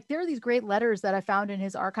 And like there are these great letters that I found in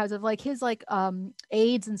his archives of like his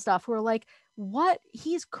aides and stuff who are like, what?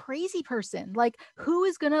 He's crazy person. Like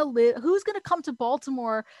who's gonna come to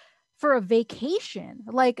Baltimore for a vacation?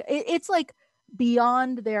 Like it's like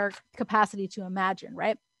beyond their capacity to imagine,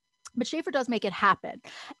 right? But Schaefer does make it happen.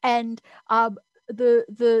 And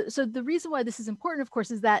so the reason why this is important, of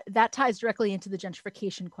course, is that ties directly into the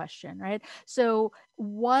gentrification question, right? So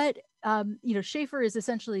what Schaefer is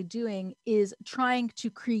essentially doing is trying to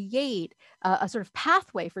create a sort of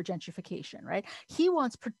pathway for gentrification, right? He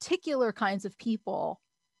wants particular kinds of people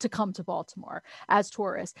to come to Baltimore as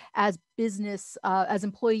tourists, as business, as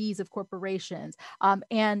employees of corporations,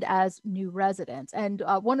 and as new residents. And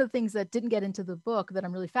one of the things that didn't get into the book that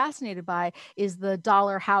I'm really fascinated by is the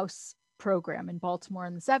dollar house program in Baltimore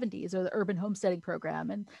in the 70s, or the urban homesteading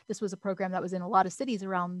program. And this was a program that was in a lot of cities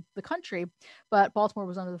around the country, but Baltimore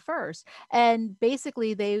was one of the first. And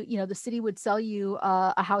basically the city would sell you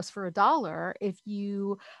a house for $1 if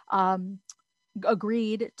you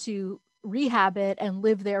agreed to rehab it and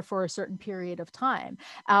live there for a certain period of time.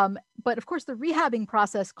 But of course the rehabbing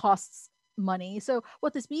process costs money. So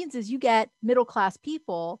what this means is you get middle-class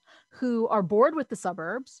people who are bored with the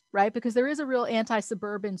suburbs, right? Because there is a real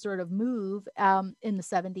anti-suburban sort of move in the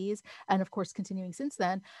 70s, and of course continuing since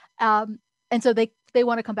then. And so they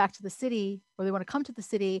want to come back to the city, or they want to come to the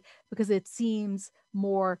city because it seems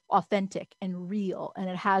more authentic and real, and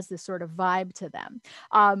it has this sort of vibe to them.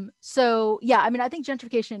 So yeah, I mean, I think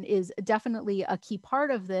gentrification is definitely a key part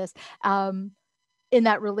of this. In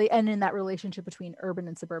that relationship between urban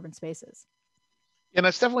and suburban spaces. And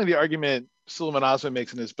that's definitely the argument Suleiman Osman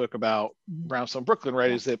makes in his book about Brownstone, Brooklyn, right?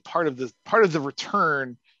 Yeah. Is that part of the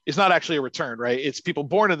return is not actually a return, right? It's people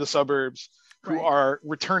born in the suburbs who Right. are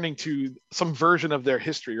returning to some version of their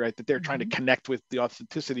history, right? That they're trying to connect with the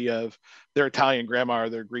authenticity of their Italian grandma or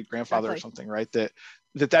their Greek grandfather or something, right? That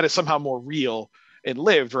is somehow more real and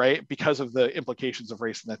lived, right? Because of the implications of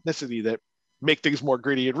race and ethnicity that make things more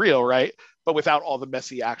gritty and real, right? But without all the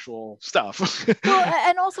messy actual stuff. Well,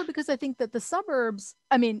 and also because I think that the suburbs,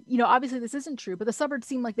 I mean, you know, obviously this isn't true, but the suburbs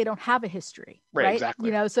seem like they don't have a history, right? Exactly.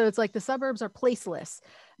 You know, so it's like the suburbs are placeless.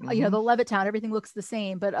 You know, the Levittown, everything looks the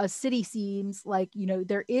same, but a city seems like, you know,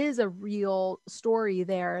 there is a real story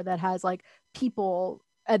there that has like people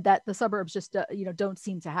that the suburbs just, you know, don't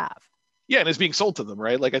seem to have. Yeah, and it's being sold to them,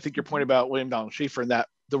 right? Like I think your point about William Donald Schaefer and that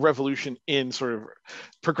the revolution in sort of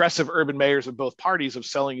progressive urban mayors of both parties of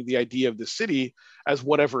selling the idea of the city as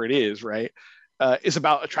whatever it is, right, is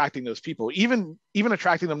about attracting those people, even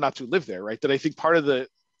attracting them not to live there, right? That I think part of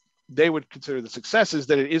they would consider the success is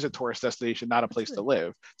that it is a tourist destination, not a place to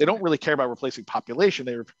live. They don't really care about replacing population.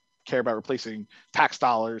 They care about replacing tax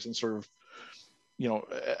dollars and sort of, you know,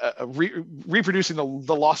 reproducing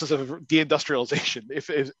the losses of deindustrialization,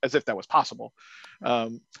 as if that was possible,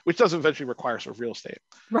 which does eventually require sort of real estate.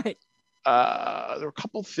 Right. There were a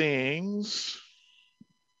couple things.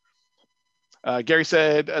 Gary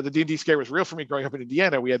said the D&D scare was real for me growing up in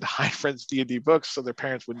Indiana. We had to hide friends' D&D books so their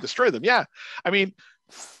parents wouldn't destroy them. Yeah, I mean,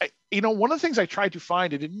 you know, one of the things I tried to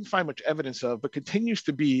find, I didn't find much evidence of, but continues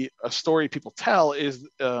to be a story people tell is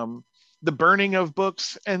the burning of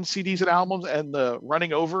books and CDs and albums and the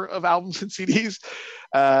running over of albums and CDs.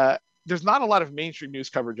 There's not a lot of mainstream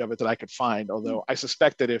news coverage of it that I could find, although I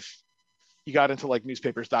suspect that if you got into like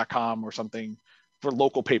newspapers.com or something for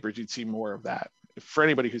local papers, you'd see more of that. For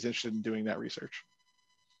anybody who's interested in doing that research,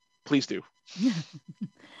 please do.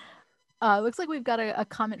 Looks like we've got a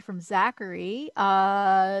comment from Zachary.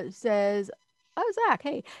 Says, oh, Zach,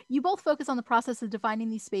 hey, you both focus on the process of defining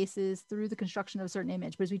these spaces through the construction of a certain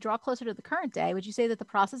image. But as we draw closer to the current day, would you say that the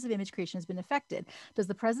process of image creation has been affected? Does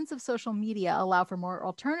the presence of social media allow for more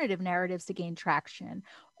alternative narratives to gain traction?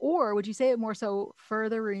 Or would you say it more so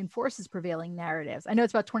further reinforces prevailing narratives? I know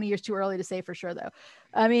it's about 20 years too early to say for sure, though.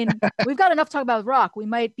 I mean, we've got enough to talk about rock. We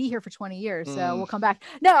might be here for 20 years, so we'll come back.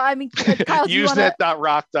 No, I mean, Kyle,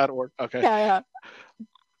 Usenet.rock.org. Okay. Yeah.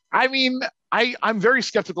 I mean, I'm very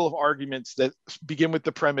skeptical of arguments that begin with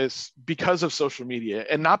the premise because of social media,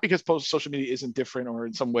 and not because social media isn't different or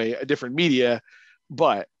in some way a different media,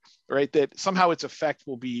 but right, that somehow its effect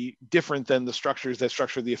will be different than the structures that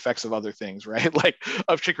structure the effects of other things, right? Like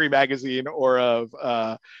of Chicory Magazine or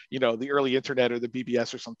of, you know, the early internet or the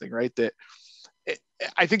BBS or something, right? That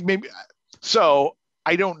I think maybe, so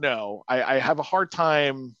I don't know. I have a hard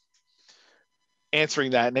time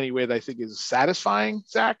answering that in any way that I think is satisfying,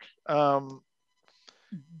 Zach. But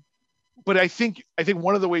I think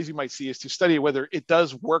one of the ways you might see is to study whether it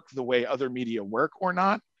does work the way other media work or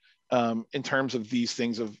not, in terms of these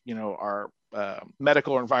things of, you know, our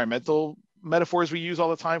medical or environmental metaphors we use all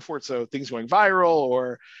the time for it. So things going viral,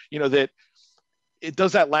 or, you know, that it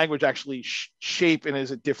does that language actually shape, and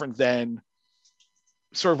is it different than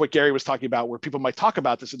sort of what Gary was talking about, where people might talk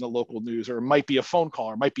about this in the local news, or it might be a phone call,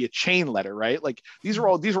 or it might be a chain letter, right? Like these are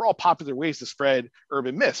all popular ways to spread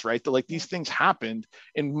urban myths, right? That like these things happened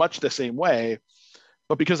in much the same way,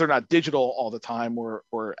 but because they're not digital all the time or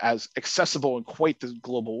as accessible in quite the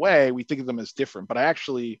global way, we think of them as different. But I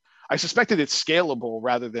suspected it's scalable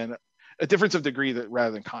rather than a difference of degree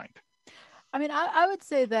rather than kind. I mean, I would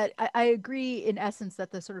say that I agree in essence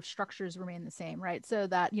that the sort of structures remain the same, right? So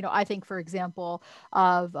that, you know, I think, for example,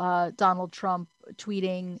 of Donald Trump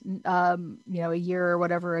tweeting, you know, a year or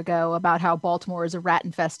whatever ago about how Baltimore is a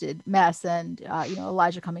rat-infested mess, and, you know,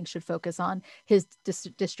 Elijah Cummings should focus on his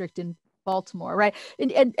district in Baltimore, right?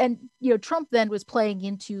 And you know, Trump then was playing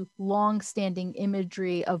into long-standing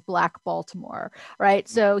imagery of Black Baltimore, right?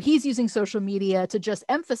 So he's using social media to just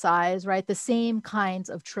emphasize, right, the same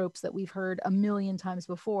kinds of tropes that we've heard a million times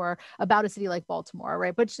before about a city like Baltimore,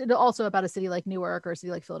 right? But also about a city like Newark, or a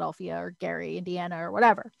city like Philadelphia, or Gary, Indiana, or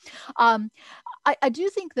whatever. I do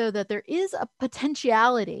think, though, that there is a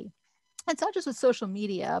potentiality. It's not just with social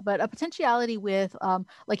media, but a potentiality with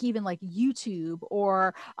like even like YouTube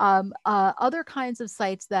or other kinds of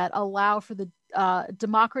sites that allow for the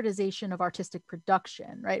democratization of artistic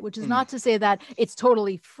production, right? Which is not to say that it's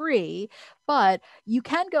totally free, but you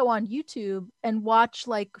can go on YouTube and watch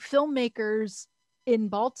like filmmakers in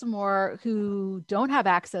Baltimore who don't have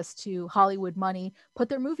access to Hollywood money put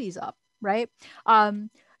their movies up, right?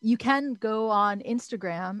 you can go on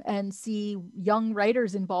Instagram and see young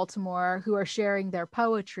writers in Baltimore who are sharing their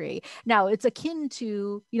poetry. Now, it's akin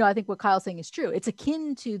to, I think what Kyle's saying is true. It's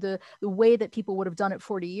akin to the way that people would have done it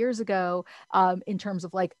 40 years ago, in terms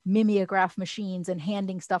of like mimeograph machines and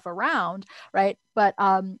handing stuff around, right? But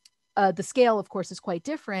the scale, of course, is quite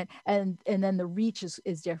different, and then the reach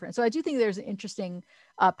is different. So I do think there's an interesting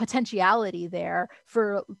potentiality there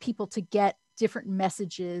for people to get different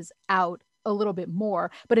messages out a little bit more,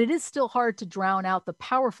 but it is still hard to drown out the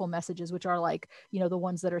powerful messages, which are like, the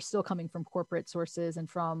ones that are still coming from corporate sources and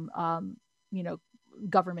from,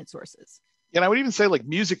 government sources. And I would even say like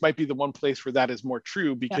music might be the one place where that is more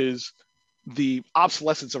true, because the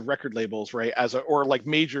obsolescence of record labels, right, or like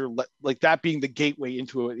major, like that being the gateway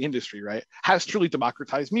into an industry, right, has truly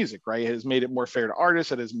democratized music, right? It has made it more fair to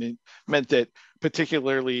artists. It has meant that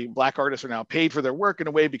particularly Black artists are now paid for their work in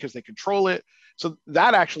a way because they control it. So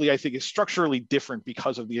that actually, I think, is structurally different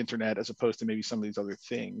because of the internet, as opposed to maybe some of these other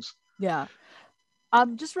things. Yeah.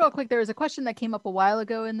 Just real quick, there was a question that came up a while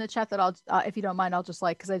ago in the chat that I'll, if you don't mind, I'll just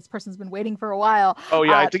because this person's been waiting for a while. Oh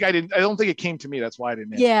yeah, I don't think it came to me. That's why I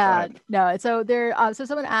didn't answer. Yeah, no. So so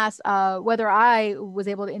someone asked whether I was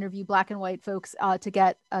able to interview Black and white folks to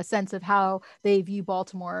get a sense of how they view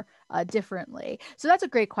Baltimore differently. So that's a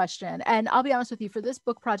great question. And I'll be honest with you, for this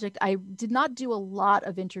book project, I did not do a lot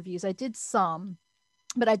of interviews. I did some,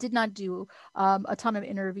 but I did not do a ton of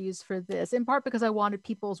interviews for this, in part because I wanted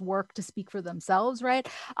people's work to speak for themselves, right?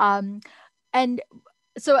 And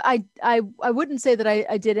so I wouldn't say that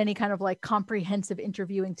I did any kind of like comprehensive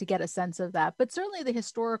interviewing to get a sense of that, but certainly the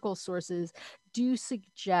historical sources do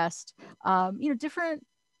suggest, different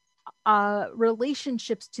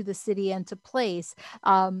relationships to the city and to place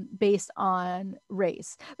based on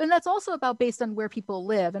race. But that's also based on where people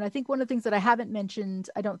live. And I think one of the things that I haven't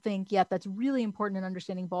mentioned, I don't think yet, that's really important in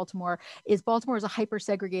understanding Baltimore is a hyper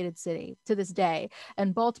segregated city to this day.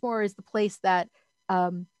 And Baltimore is the place that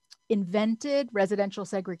invented residential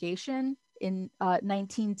segregation in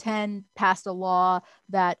 1910, passed a law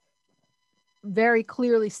that very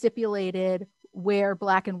clearly stipulated where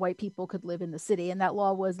Black and white people could live in the city. And that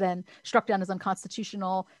law was then struck down as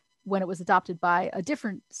unconstitutional when it was adopted by a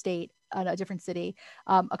different state, a different city,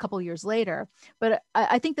 a couple of years later. But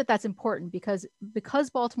I think that that's important because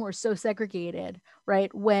Baltimore is so segregated,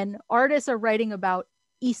 right? When artists are writing about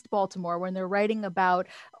East Baltimore, when they're writing about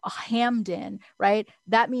Hamden, right,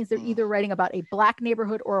 that means they're either writing about a Black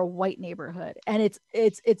neighborhood or a white neighborhood. And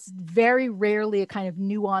it's very rarely a kind of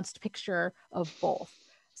nuanced picture of both.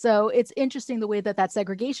 So it's interesting the way that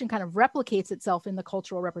segregation kind of replicates itself in the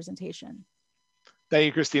cultural representation. Thank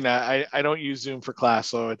you, Christina. I don't use Zoom for class,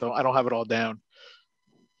 so I don't have it all down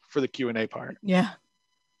for the Q&A part. Yeah.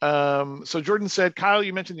 So Jordan said, Kyle,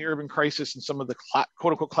 you mentioned the urban crisis and some of the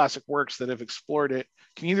quote unquote classic works that have explored it.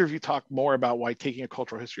 Can either of you talk more about why taking a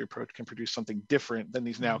cultural history approach can produce something different than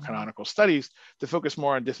these now canonical studies to focus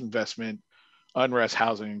more on disinvestment, unrest,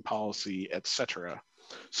 housing policy, etc.?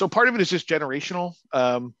 So part of it is just generational.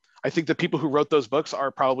 I think the people who wrote those books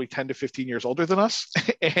are probably 10 to 15 years older than us.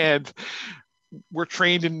 And we're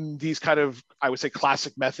trained in these kind of, I would say,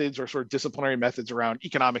 classic methods or sort of disciplinary methods around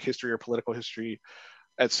economic history or political history,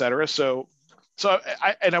 et cetera. So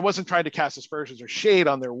I wasn't trying to cast aspersions or shade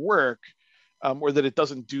on their work, or that it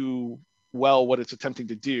doesn't do well what it's attempting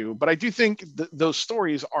to do. But I do think those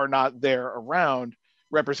stories are not there around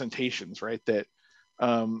representations, right? That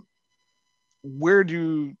where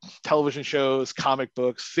do television shows, comic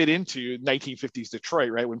books fit into 1950s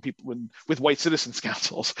Detroit, right? When with white citizens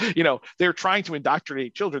councils, they're trying to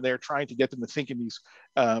indoctrinate children. They're trying to get them to think in these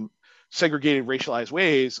segregated, racialized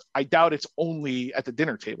ways. I doubt it's only at the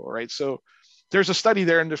dinner table, right? So there's a study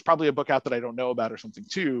there, and there's probably a book out that I don't know about or something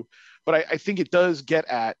too. But I think it does get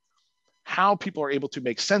at how people are able to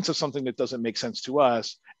make sense of something that doesn't make sense to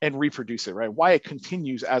us and reproduce it, right? Why it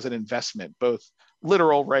continues as an investment, both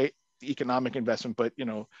literal, right? The economic investment, but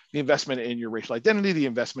the investment in your racial identity, the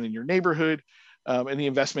investment in your neighborhood, and the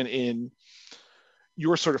investment in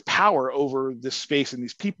your sort of power over this space and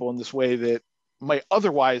these people in this way that might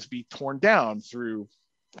otherwise be torn down through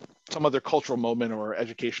some other cultural moment or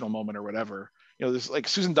educational moment or whatever. There's like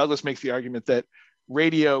Susan Douglas makes the argument that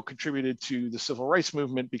radio contributed to the civil rights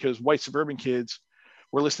movement because white suburban kids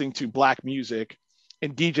were listening to Black music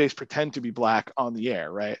and DJs pretend to be Black on the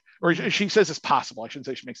air, right? Or she says it's possible. I shouldn't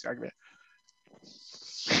say she makes the argument.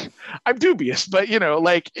 I'm dubious, but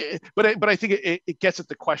but I think it gets at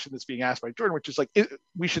the question that's being asked by Jordan, which is like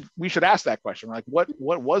we should ask that question, like what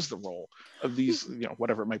was the role of these,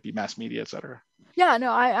 whatever it might be, mass media, et cetera. Yeah,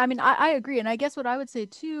 no, I mean, I agree. And I guess what I would say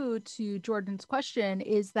too, to Jordan's question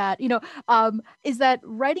is that, is that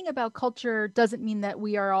writing about culture doesn't mean that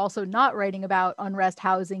we are also not writing about unrest,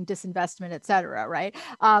 housing, disinvestment, et cetera, right?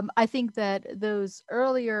 I think that those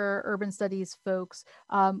earlier urban studies folks,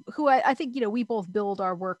 who I think, we both build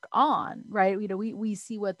our work on, right? We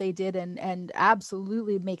see what they did and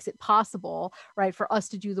absolutely makes it possible, right, for us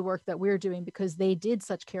to do the work that we're doing because they did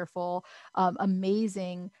such careful,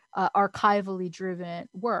 amazing, archivally driven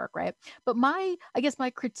work, right? But I guess my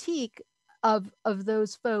critique of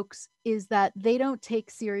those folks is that they don't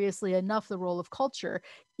take seriously enough the role of culture,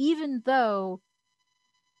 even though,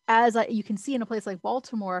 you can see in a place like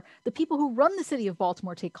Baltimore, the people who run the city of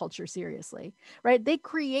Baltimore take culture seriously, right? They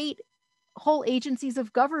create whole agencies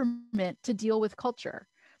of government to deal with culture,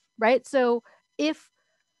 right? So if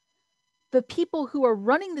the people who are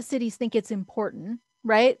running the cities think it's important,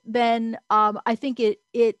 right, then I think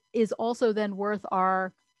it is also then worth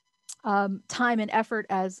our time and effort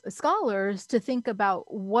as scholars to think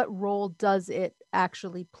about what role does it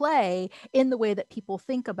actually play in the way that people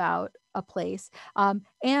think about a place,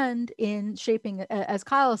 and in shaping, as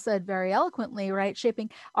Kyle said very eloquently, right, shaping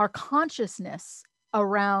our consciousness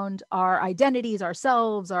around our identities,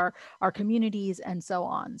 ourselves, our communities, and so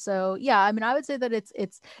on. So yeah, I mean, I would say that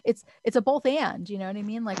it's a both and, you know what I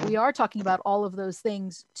mean? Like we are talking about all of those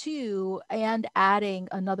things too, and adding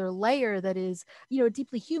another layer that is,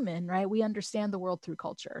 deeply human, right? We understand the world through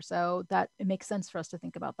culture. So that it makes sense for us to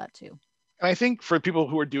think about that too. And I think for people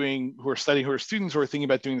who are studying, who are students, who are thinking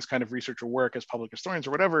about doing this kind of research or work as public historians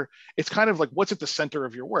or whatever, it's kind of like what's at the center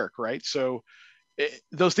of your work, right? So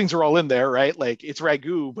those things are all in there, right? Like it's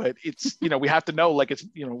ragu, but it's, we have to know, like it's,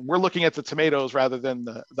 we're looking at the tomatoes rather than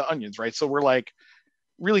the onions, right? So we're like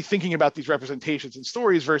really thinking about these representations and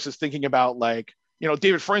stories versus thinking about like,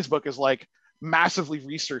 David Freund's book is like massively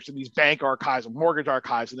researched in these bank archives and mortgage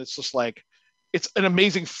archives. And it's just like, it's an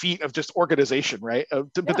amazing feat of just organization, right?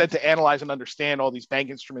 But then to analyze and understand all these bank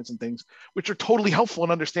instruments and things, which are totally helpful in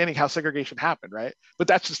understanding how segregation happened, right? But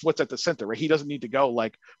that's just what's at the center, right? He doesn't need to go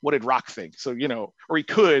like, what did Rock think? So, or he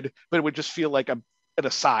could, but it would just feel like an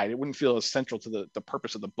aside. It wouldn't feel as central to the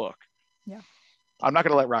purpose of the book. Yeah. I'm not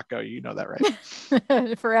going to let Rock go. You know that,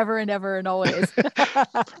 right? Forever and ever and always.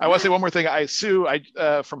 I want to say one more thing. Sue,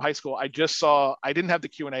 from high school, I just saw, I didn't have the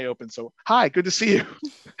Q&A open. So hi, good to see you.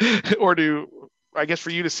 Or I guess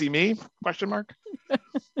for you to see me, question mark.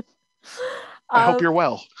 I hope you're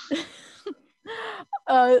well.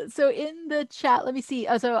 So in the chat, let me see.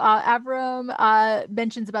 So Avram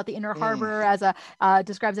mentions about the Inner Harbor as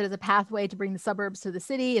describes it as a pathway to bring the suburbs to the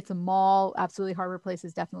city. It's a mall. Absolutely. Harbor Place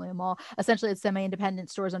is definitely a mall. Essentially, it's semi-independent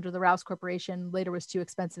stores under the Rouse Corporation. Later was too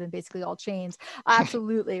expensive and basically all chains.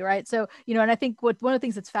 Absolutely. Right. So, and I think one of the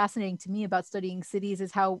things that's fascinating to me about studying cities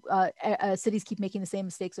is how cities keep making the same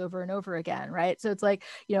mistakes over and over again. Right. So it's like,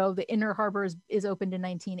 the Inner Harbor is opened in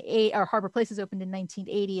 1980, or Harbor Place is opened in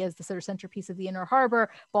 1980 as the sort of centerpiece of the Inner Harbor.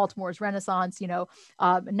 Baltimore's Renaissance,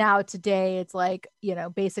 now today it's like,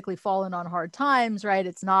 basically fallen on hard times, right?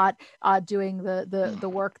 It's not doing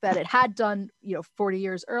the work that it had done, 40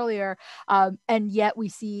 years earlier. And yet we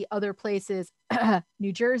see other places,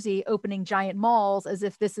 New Jersey, opening giant malls as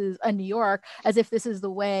if this is New York, as if this is the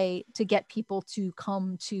way to get people to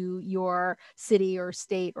come to your city or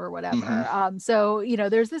state or whatever. So,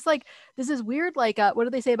 there's this weird, like, what do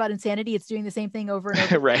they say about insanity? It's doing the same thing over and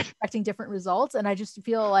over, right, expecting different results. And I just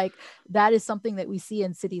feel like that is something that we see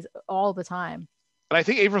in cities all the time. And I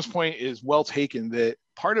think Avram's point is well taken, that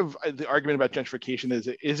part of the argument about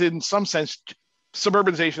gentrification is in some sense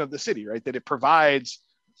suburbanization of the city, right? That it provides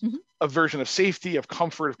a version of safety, of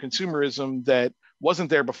comfort, of consumerism that wasn't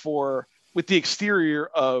there before, with the exterior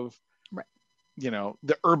of,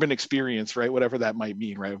 the urban experience, right? Whatever that might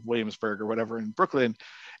mean, right? Williamsburg or whatever in Brooklyn.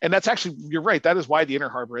 And that's actually, you're right. That is why the Inner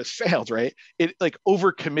Harbor has failed, right? It like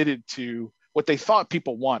overcommitted to what they thought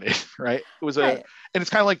people wanted, right? It was and it's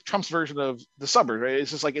kind of like Trump's version of the suburbs, right? It's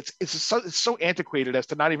just like, it's so antiquated as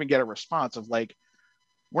to not even get a response of like,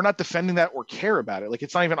 we're not defending that or care about it. Like,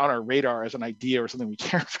 it's not even on our radar as an idea or something we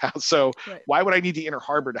care about. So why would I need the Inner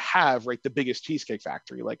Harbor to have, right, the biggest cheesecake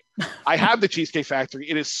factory? Like, I have the Cheesecake Factory.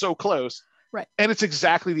 It is so close. Right. And it's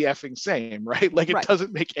exactly the effing same, right? Like, it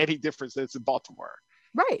doesn't make any difference that it's in Baltimore.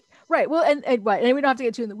 Right. Well, and we don't have to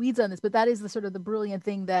get too in the weeds on this, but that is the sort of the brilliant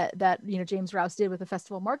thing that James Rouse did with the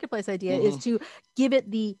festival marketplace idea, is to give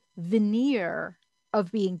it the veneer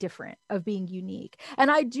of being different, of being unique.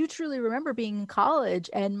 And I do truly remember being in college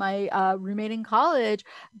and my roommate in college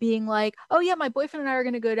being like, oh yeah, my boyfriend and I are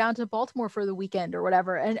going to go down to Baltimore for the weekend or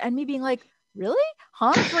whatever. And me being like, really?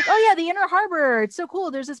 Huh? She's like, oh yeah, the Inner Harbor. It's so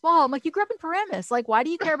cool. There's this mall. I'm like, you grew up in Paramus. Like, why do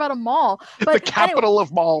you care about a mall? But the capital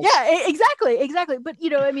of malls. Yeah, exactly. But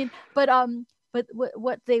I mean, but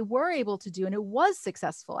what they were able to do, and it was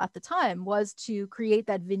successful at the time, was to create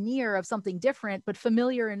that veneer of something different, but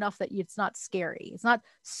familiar enough that it's not scary. It's not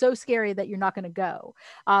so scary that you're not going to go.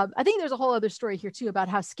 I think there's a whole other story here too about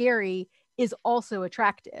how scary is also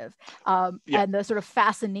attractive, and the sort of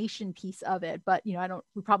fascination piece of it. But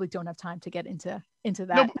we probably don't have time to get into that.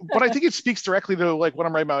 No, but I think it speaks directly to like what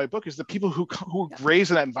I'm writing about in my book is the people who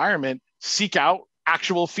raise in that environment seek out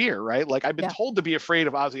actual fear, right? Like I've been told to be afraid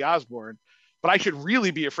of Ozzy Osbourne, but I should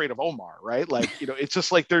really be afraid of Omar, right? Like it's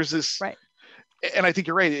just like there's this right. And I think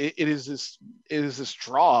you're right. It is this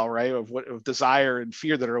draw, right, of desire and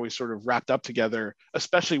fear that are always sort of wrapped up together,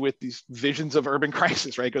 especially with these visions of urban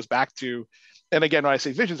crisis, right? It goes back to, and again, when I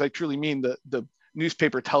say visions, I truly mean the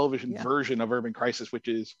newspaper television version of urban crisis, which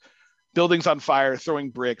is buildings on fire, throwing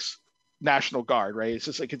bricks, National Guard, right? It's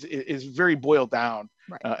just like it's very boiled down,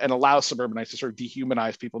 right. And allows suburbanites to sort of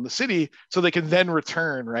dehumanize people in the city so they can then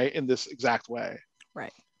return, right, in this exact way.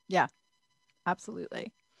 Right. Yeah,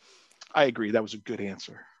 absolutely. I agree. That was a good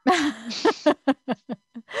answer.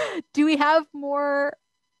 Do we have more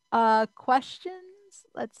questions?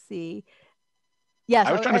 Let's see. Yes,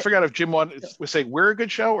 I was trying to figure out if Jim was saying we're a good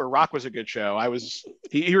show or Rock was a good show.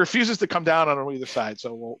 He refuses to come down on either side,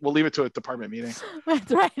 so we'll leave it to a department meeting. That's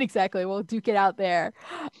right, exactly. We'll duke it out there.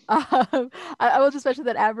 I will just mention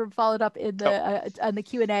that Abram followed up in the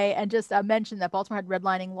Q&A and just mentioned that Baltimore had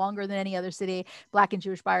redlining longer than any other city. Black and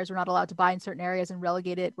Jewish buyers were not allowed to buy in certain areas and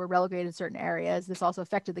were relegated in certain areas. This also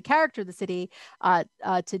affected the character of the city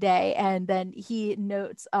today. And then he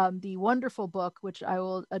notes the wonderful book, which I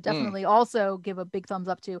will definitely also give a big thumbs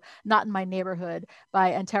up to, Not in My Neighborhood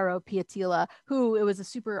by Antero Piatila, who it was a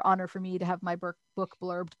super honor for me to have my book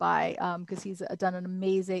blurbed by, because he's done an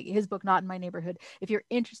amazing, his book, Not in My Neighborhood. If you're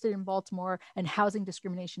interested in Baltimore and housing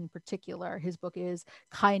discrimination in particular, his book is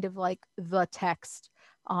kind of like the text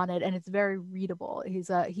on it, and it's very readable.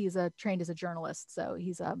 He's trained as a journalist, so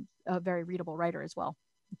he's a very readable writer as well.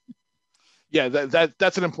 Yeah,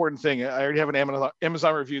 that's an important thing. I already have an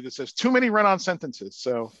Amazon review that says too many run-on sentences,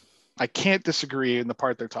 so I can't disagree in the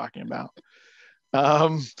part they're talking about.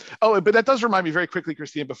 But that does remind me very quickly,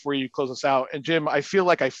 Christine, before you close us out. And Jim, I feel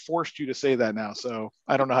like I forced you to say that now, so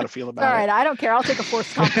I don't know how to feel about it. All right, I don't care. I'll take a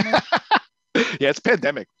forced compliment. Yeah, it's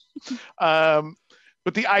pandemic. But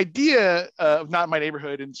the idea of Not in My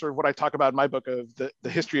Neighborhood and sort of what I talk about in my book of the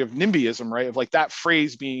history of NIMBYism, right? Of like that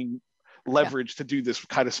phrase being leveraged to do this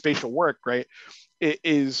kind of spatial work, right? It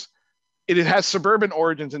has suburban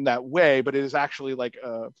origins in that way, but it is actually like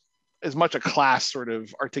as much a class sort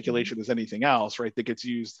of articulation as anything else, right? That gets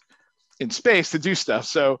used in space to do stuff.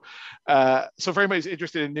 So if anybody's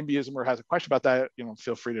interested in NIMBYism or has a question about that,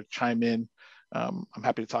 feel free to chime in. I'm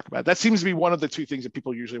happy to talk about it. That seems to be one of the two things that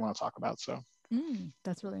people usually want to talk about. So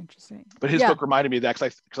that's really interesting. But his book reminded me of that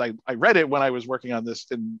because I read it when I was working on this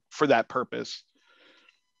and for that purpose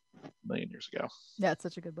a million years ago. Yeah, it's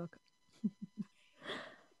such a good book.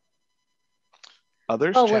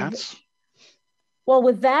 Others, chats? Well,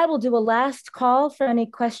 with that, we'll do a last call for any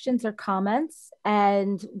questions or comments.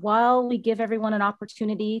 And while we give everyone an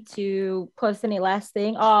opportunity to post any last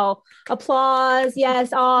thing, applause.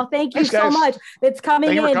 Yes. Thank you so much. It's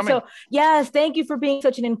coming in. So yes, thank you for being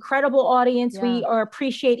such an incredible audience. Yeah. We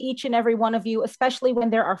appreciate each and every one of you, especially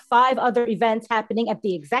when there are 5 other events happening at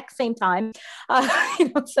the exact same time.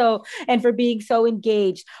 And for being so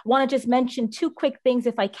engaged. Want to just mention 2 quick things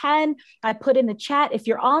if I can. I put in the chat, if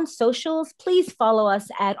you're on socials, please follow us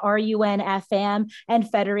at RUNFM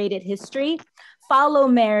and Federated History. Follow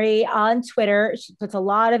Mary on Twitter. She puts a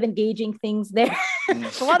lot of engaging things there.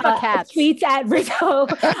 It's a lot about cats. Tweets at Rizzo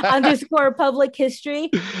 _public history.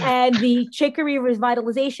 And the Chicory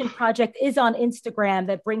Revitalization Project is on Instagram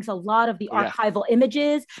that brings a lot of the archival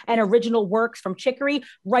images and original works from Chicory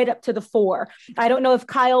right up to the fore. I don't know if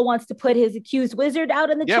Kyle wants to put his accused wizard out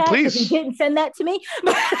in the chat. Please. He didn't send that to me.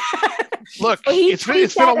 Look, it's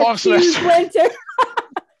been a long semester.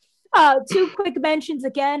 2 quick mentions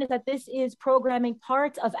again is that this is programming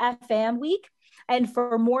part of FM Week. And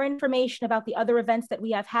for more information about the other events that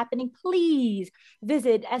we have happening, please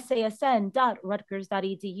visit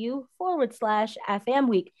sasn.rutgers.edu/FM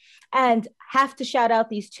Week. And have to shout out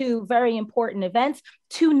these 2 very important events.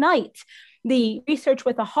 Tonight, the Research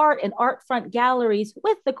with a Heart and Art Front Galleries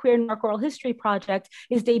with the Queer Newark Oral History Project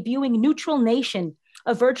is debuting Neutral Nation,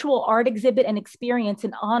 a virtual art exhibit and experience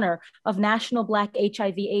in honor of National Black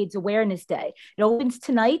HIV/AIDS Awareness Day. It opens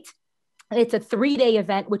tonight It's a 3-day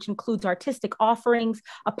event, which includes artistic offerings,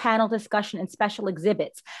 a panel discussion, and special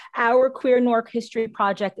exhibits. Our Queer Newark History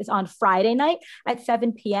Project is on Friday night at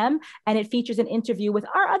 7 p.m., and it features an interview with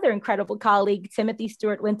our other incredible colleague, Timothy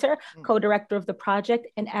Stewart Winter, co-director of the project,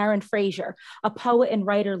 and Aaron Frazier, a poet and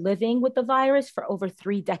writer living with the virus for over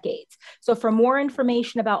 3 decades. So for more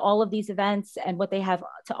information about all of these events and what they have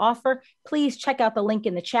to offer, please check out the link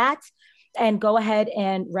in the chat and go ahead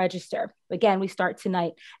and register. Again, we start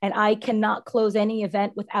tonight. And I cannot close any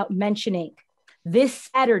event without mentioning this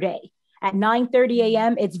Saturday at 9:30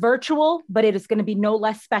 a.m. It's virtual, but it is going to be no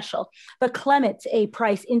less special. The Clement A.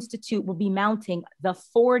 Price Institute will be mounting the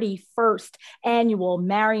 41st annual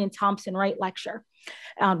Marion Thompson Wright Lecture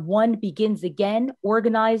on One Begins Again,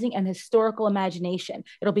 Organizing and Historical Imagination.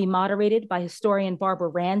 It'll be moderated by historian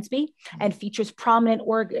Barbara Ransby and features prominent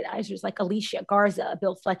organizers like Alicia Garza,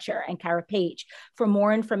 Bill Fletcher, and Kara Page. For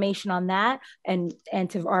more information on that and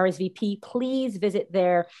to RSVP, please visit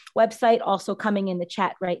their website, also coming in the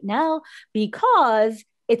chat right now, because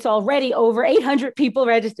it's already over 800 people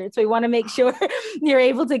registered. So we want to make sure you're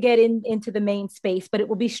able to get into the main space, but it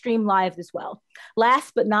will be streamed live as well.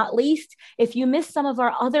 Last but not least, if you missed some of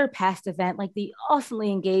our other past event, like the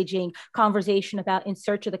awesomely engaging conversation about In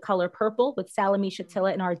Search of the Color Purple with Salami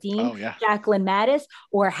Shatila and our dean, Jacqueline Mattis,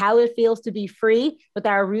 or How It Feels to Be Free with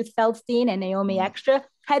our Ruth Feldstein and Naomi Extra,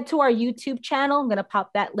 head to our YouTube channel. I'm going to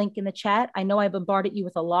pop that link in the chat. I know I bombarded you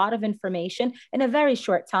with a lot of information in a very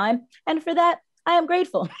short time. And for that, I am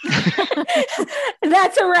grateful.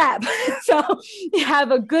 That's a wrap. So have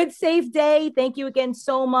a good, safe day. Thank you again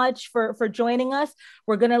so much for joining us.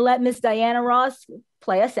 We're going to let Miss Diana Ross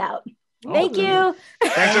play us out. Thank you.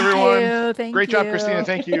 Thanks, everyone. Great job, Christina.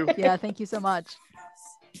 Thank you. Yeah, thank you so much.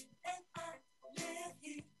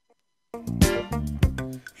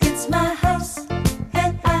 It's my house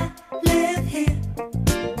and I live here.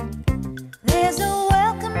 There's a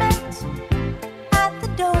welcome mat at the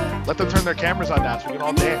door. Let them turn their cameras on now so we can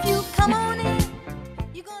all dance. If you come on in,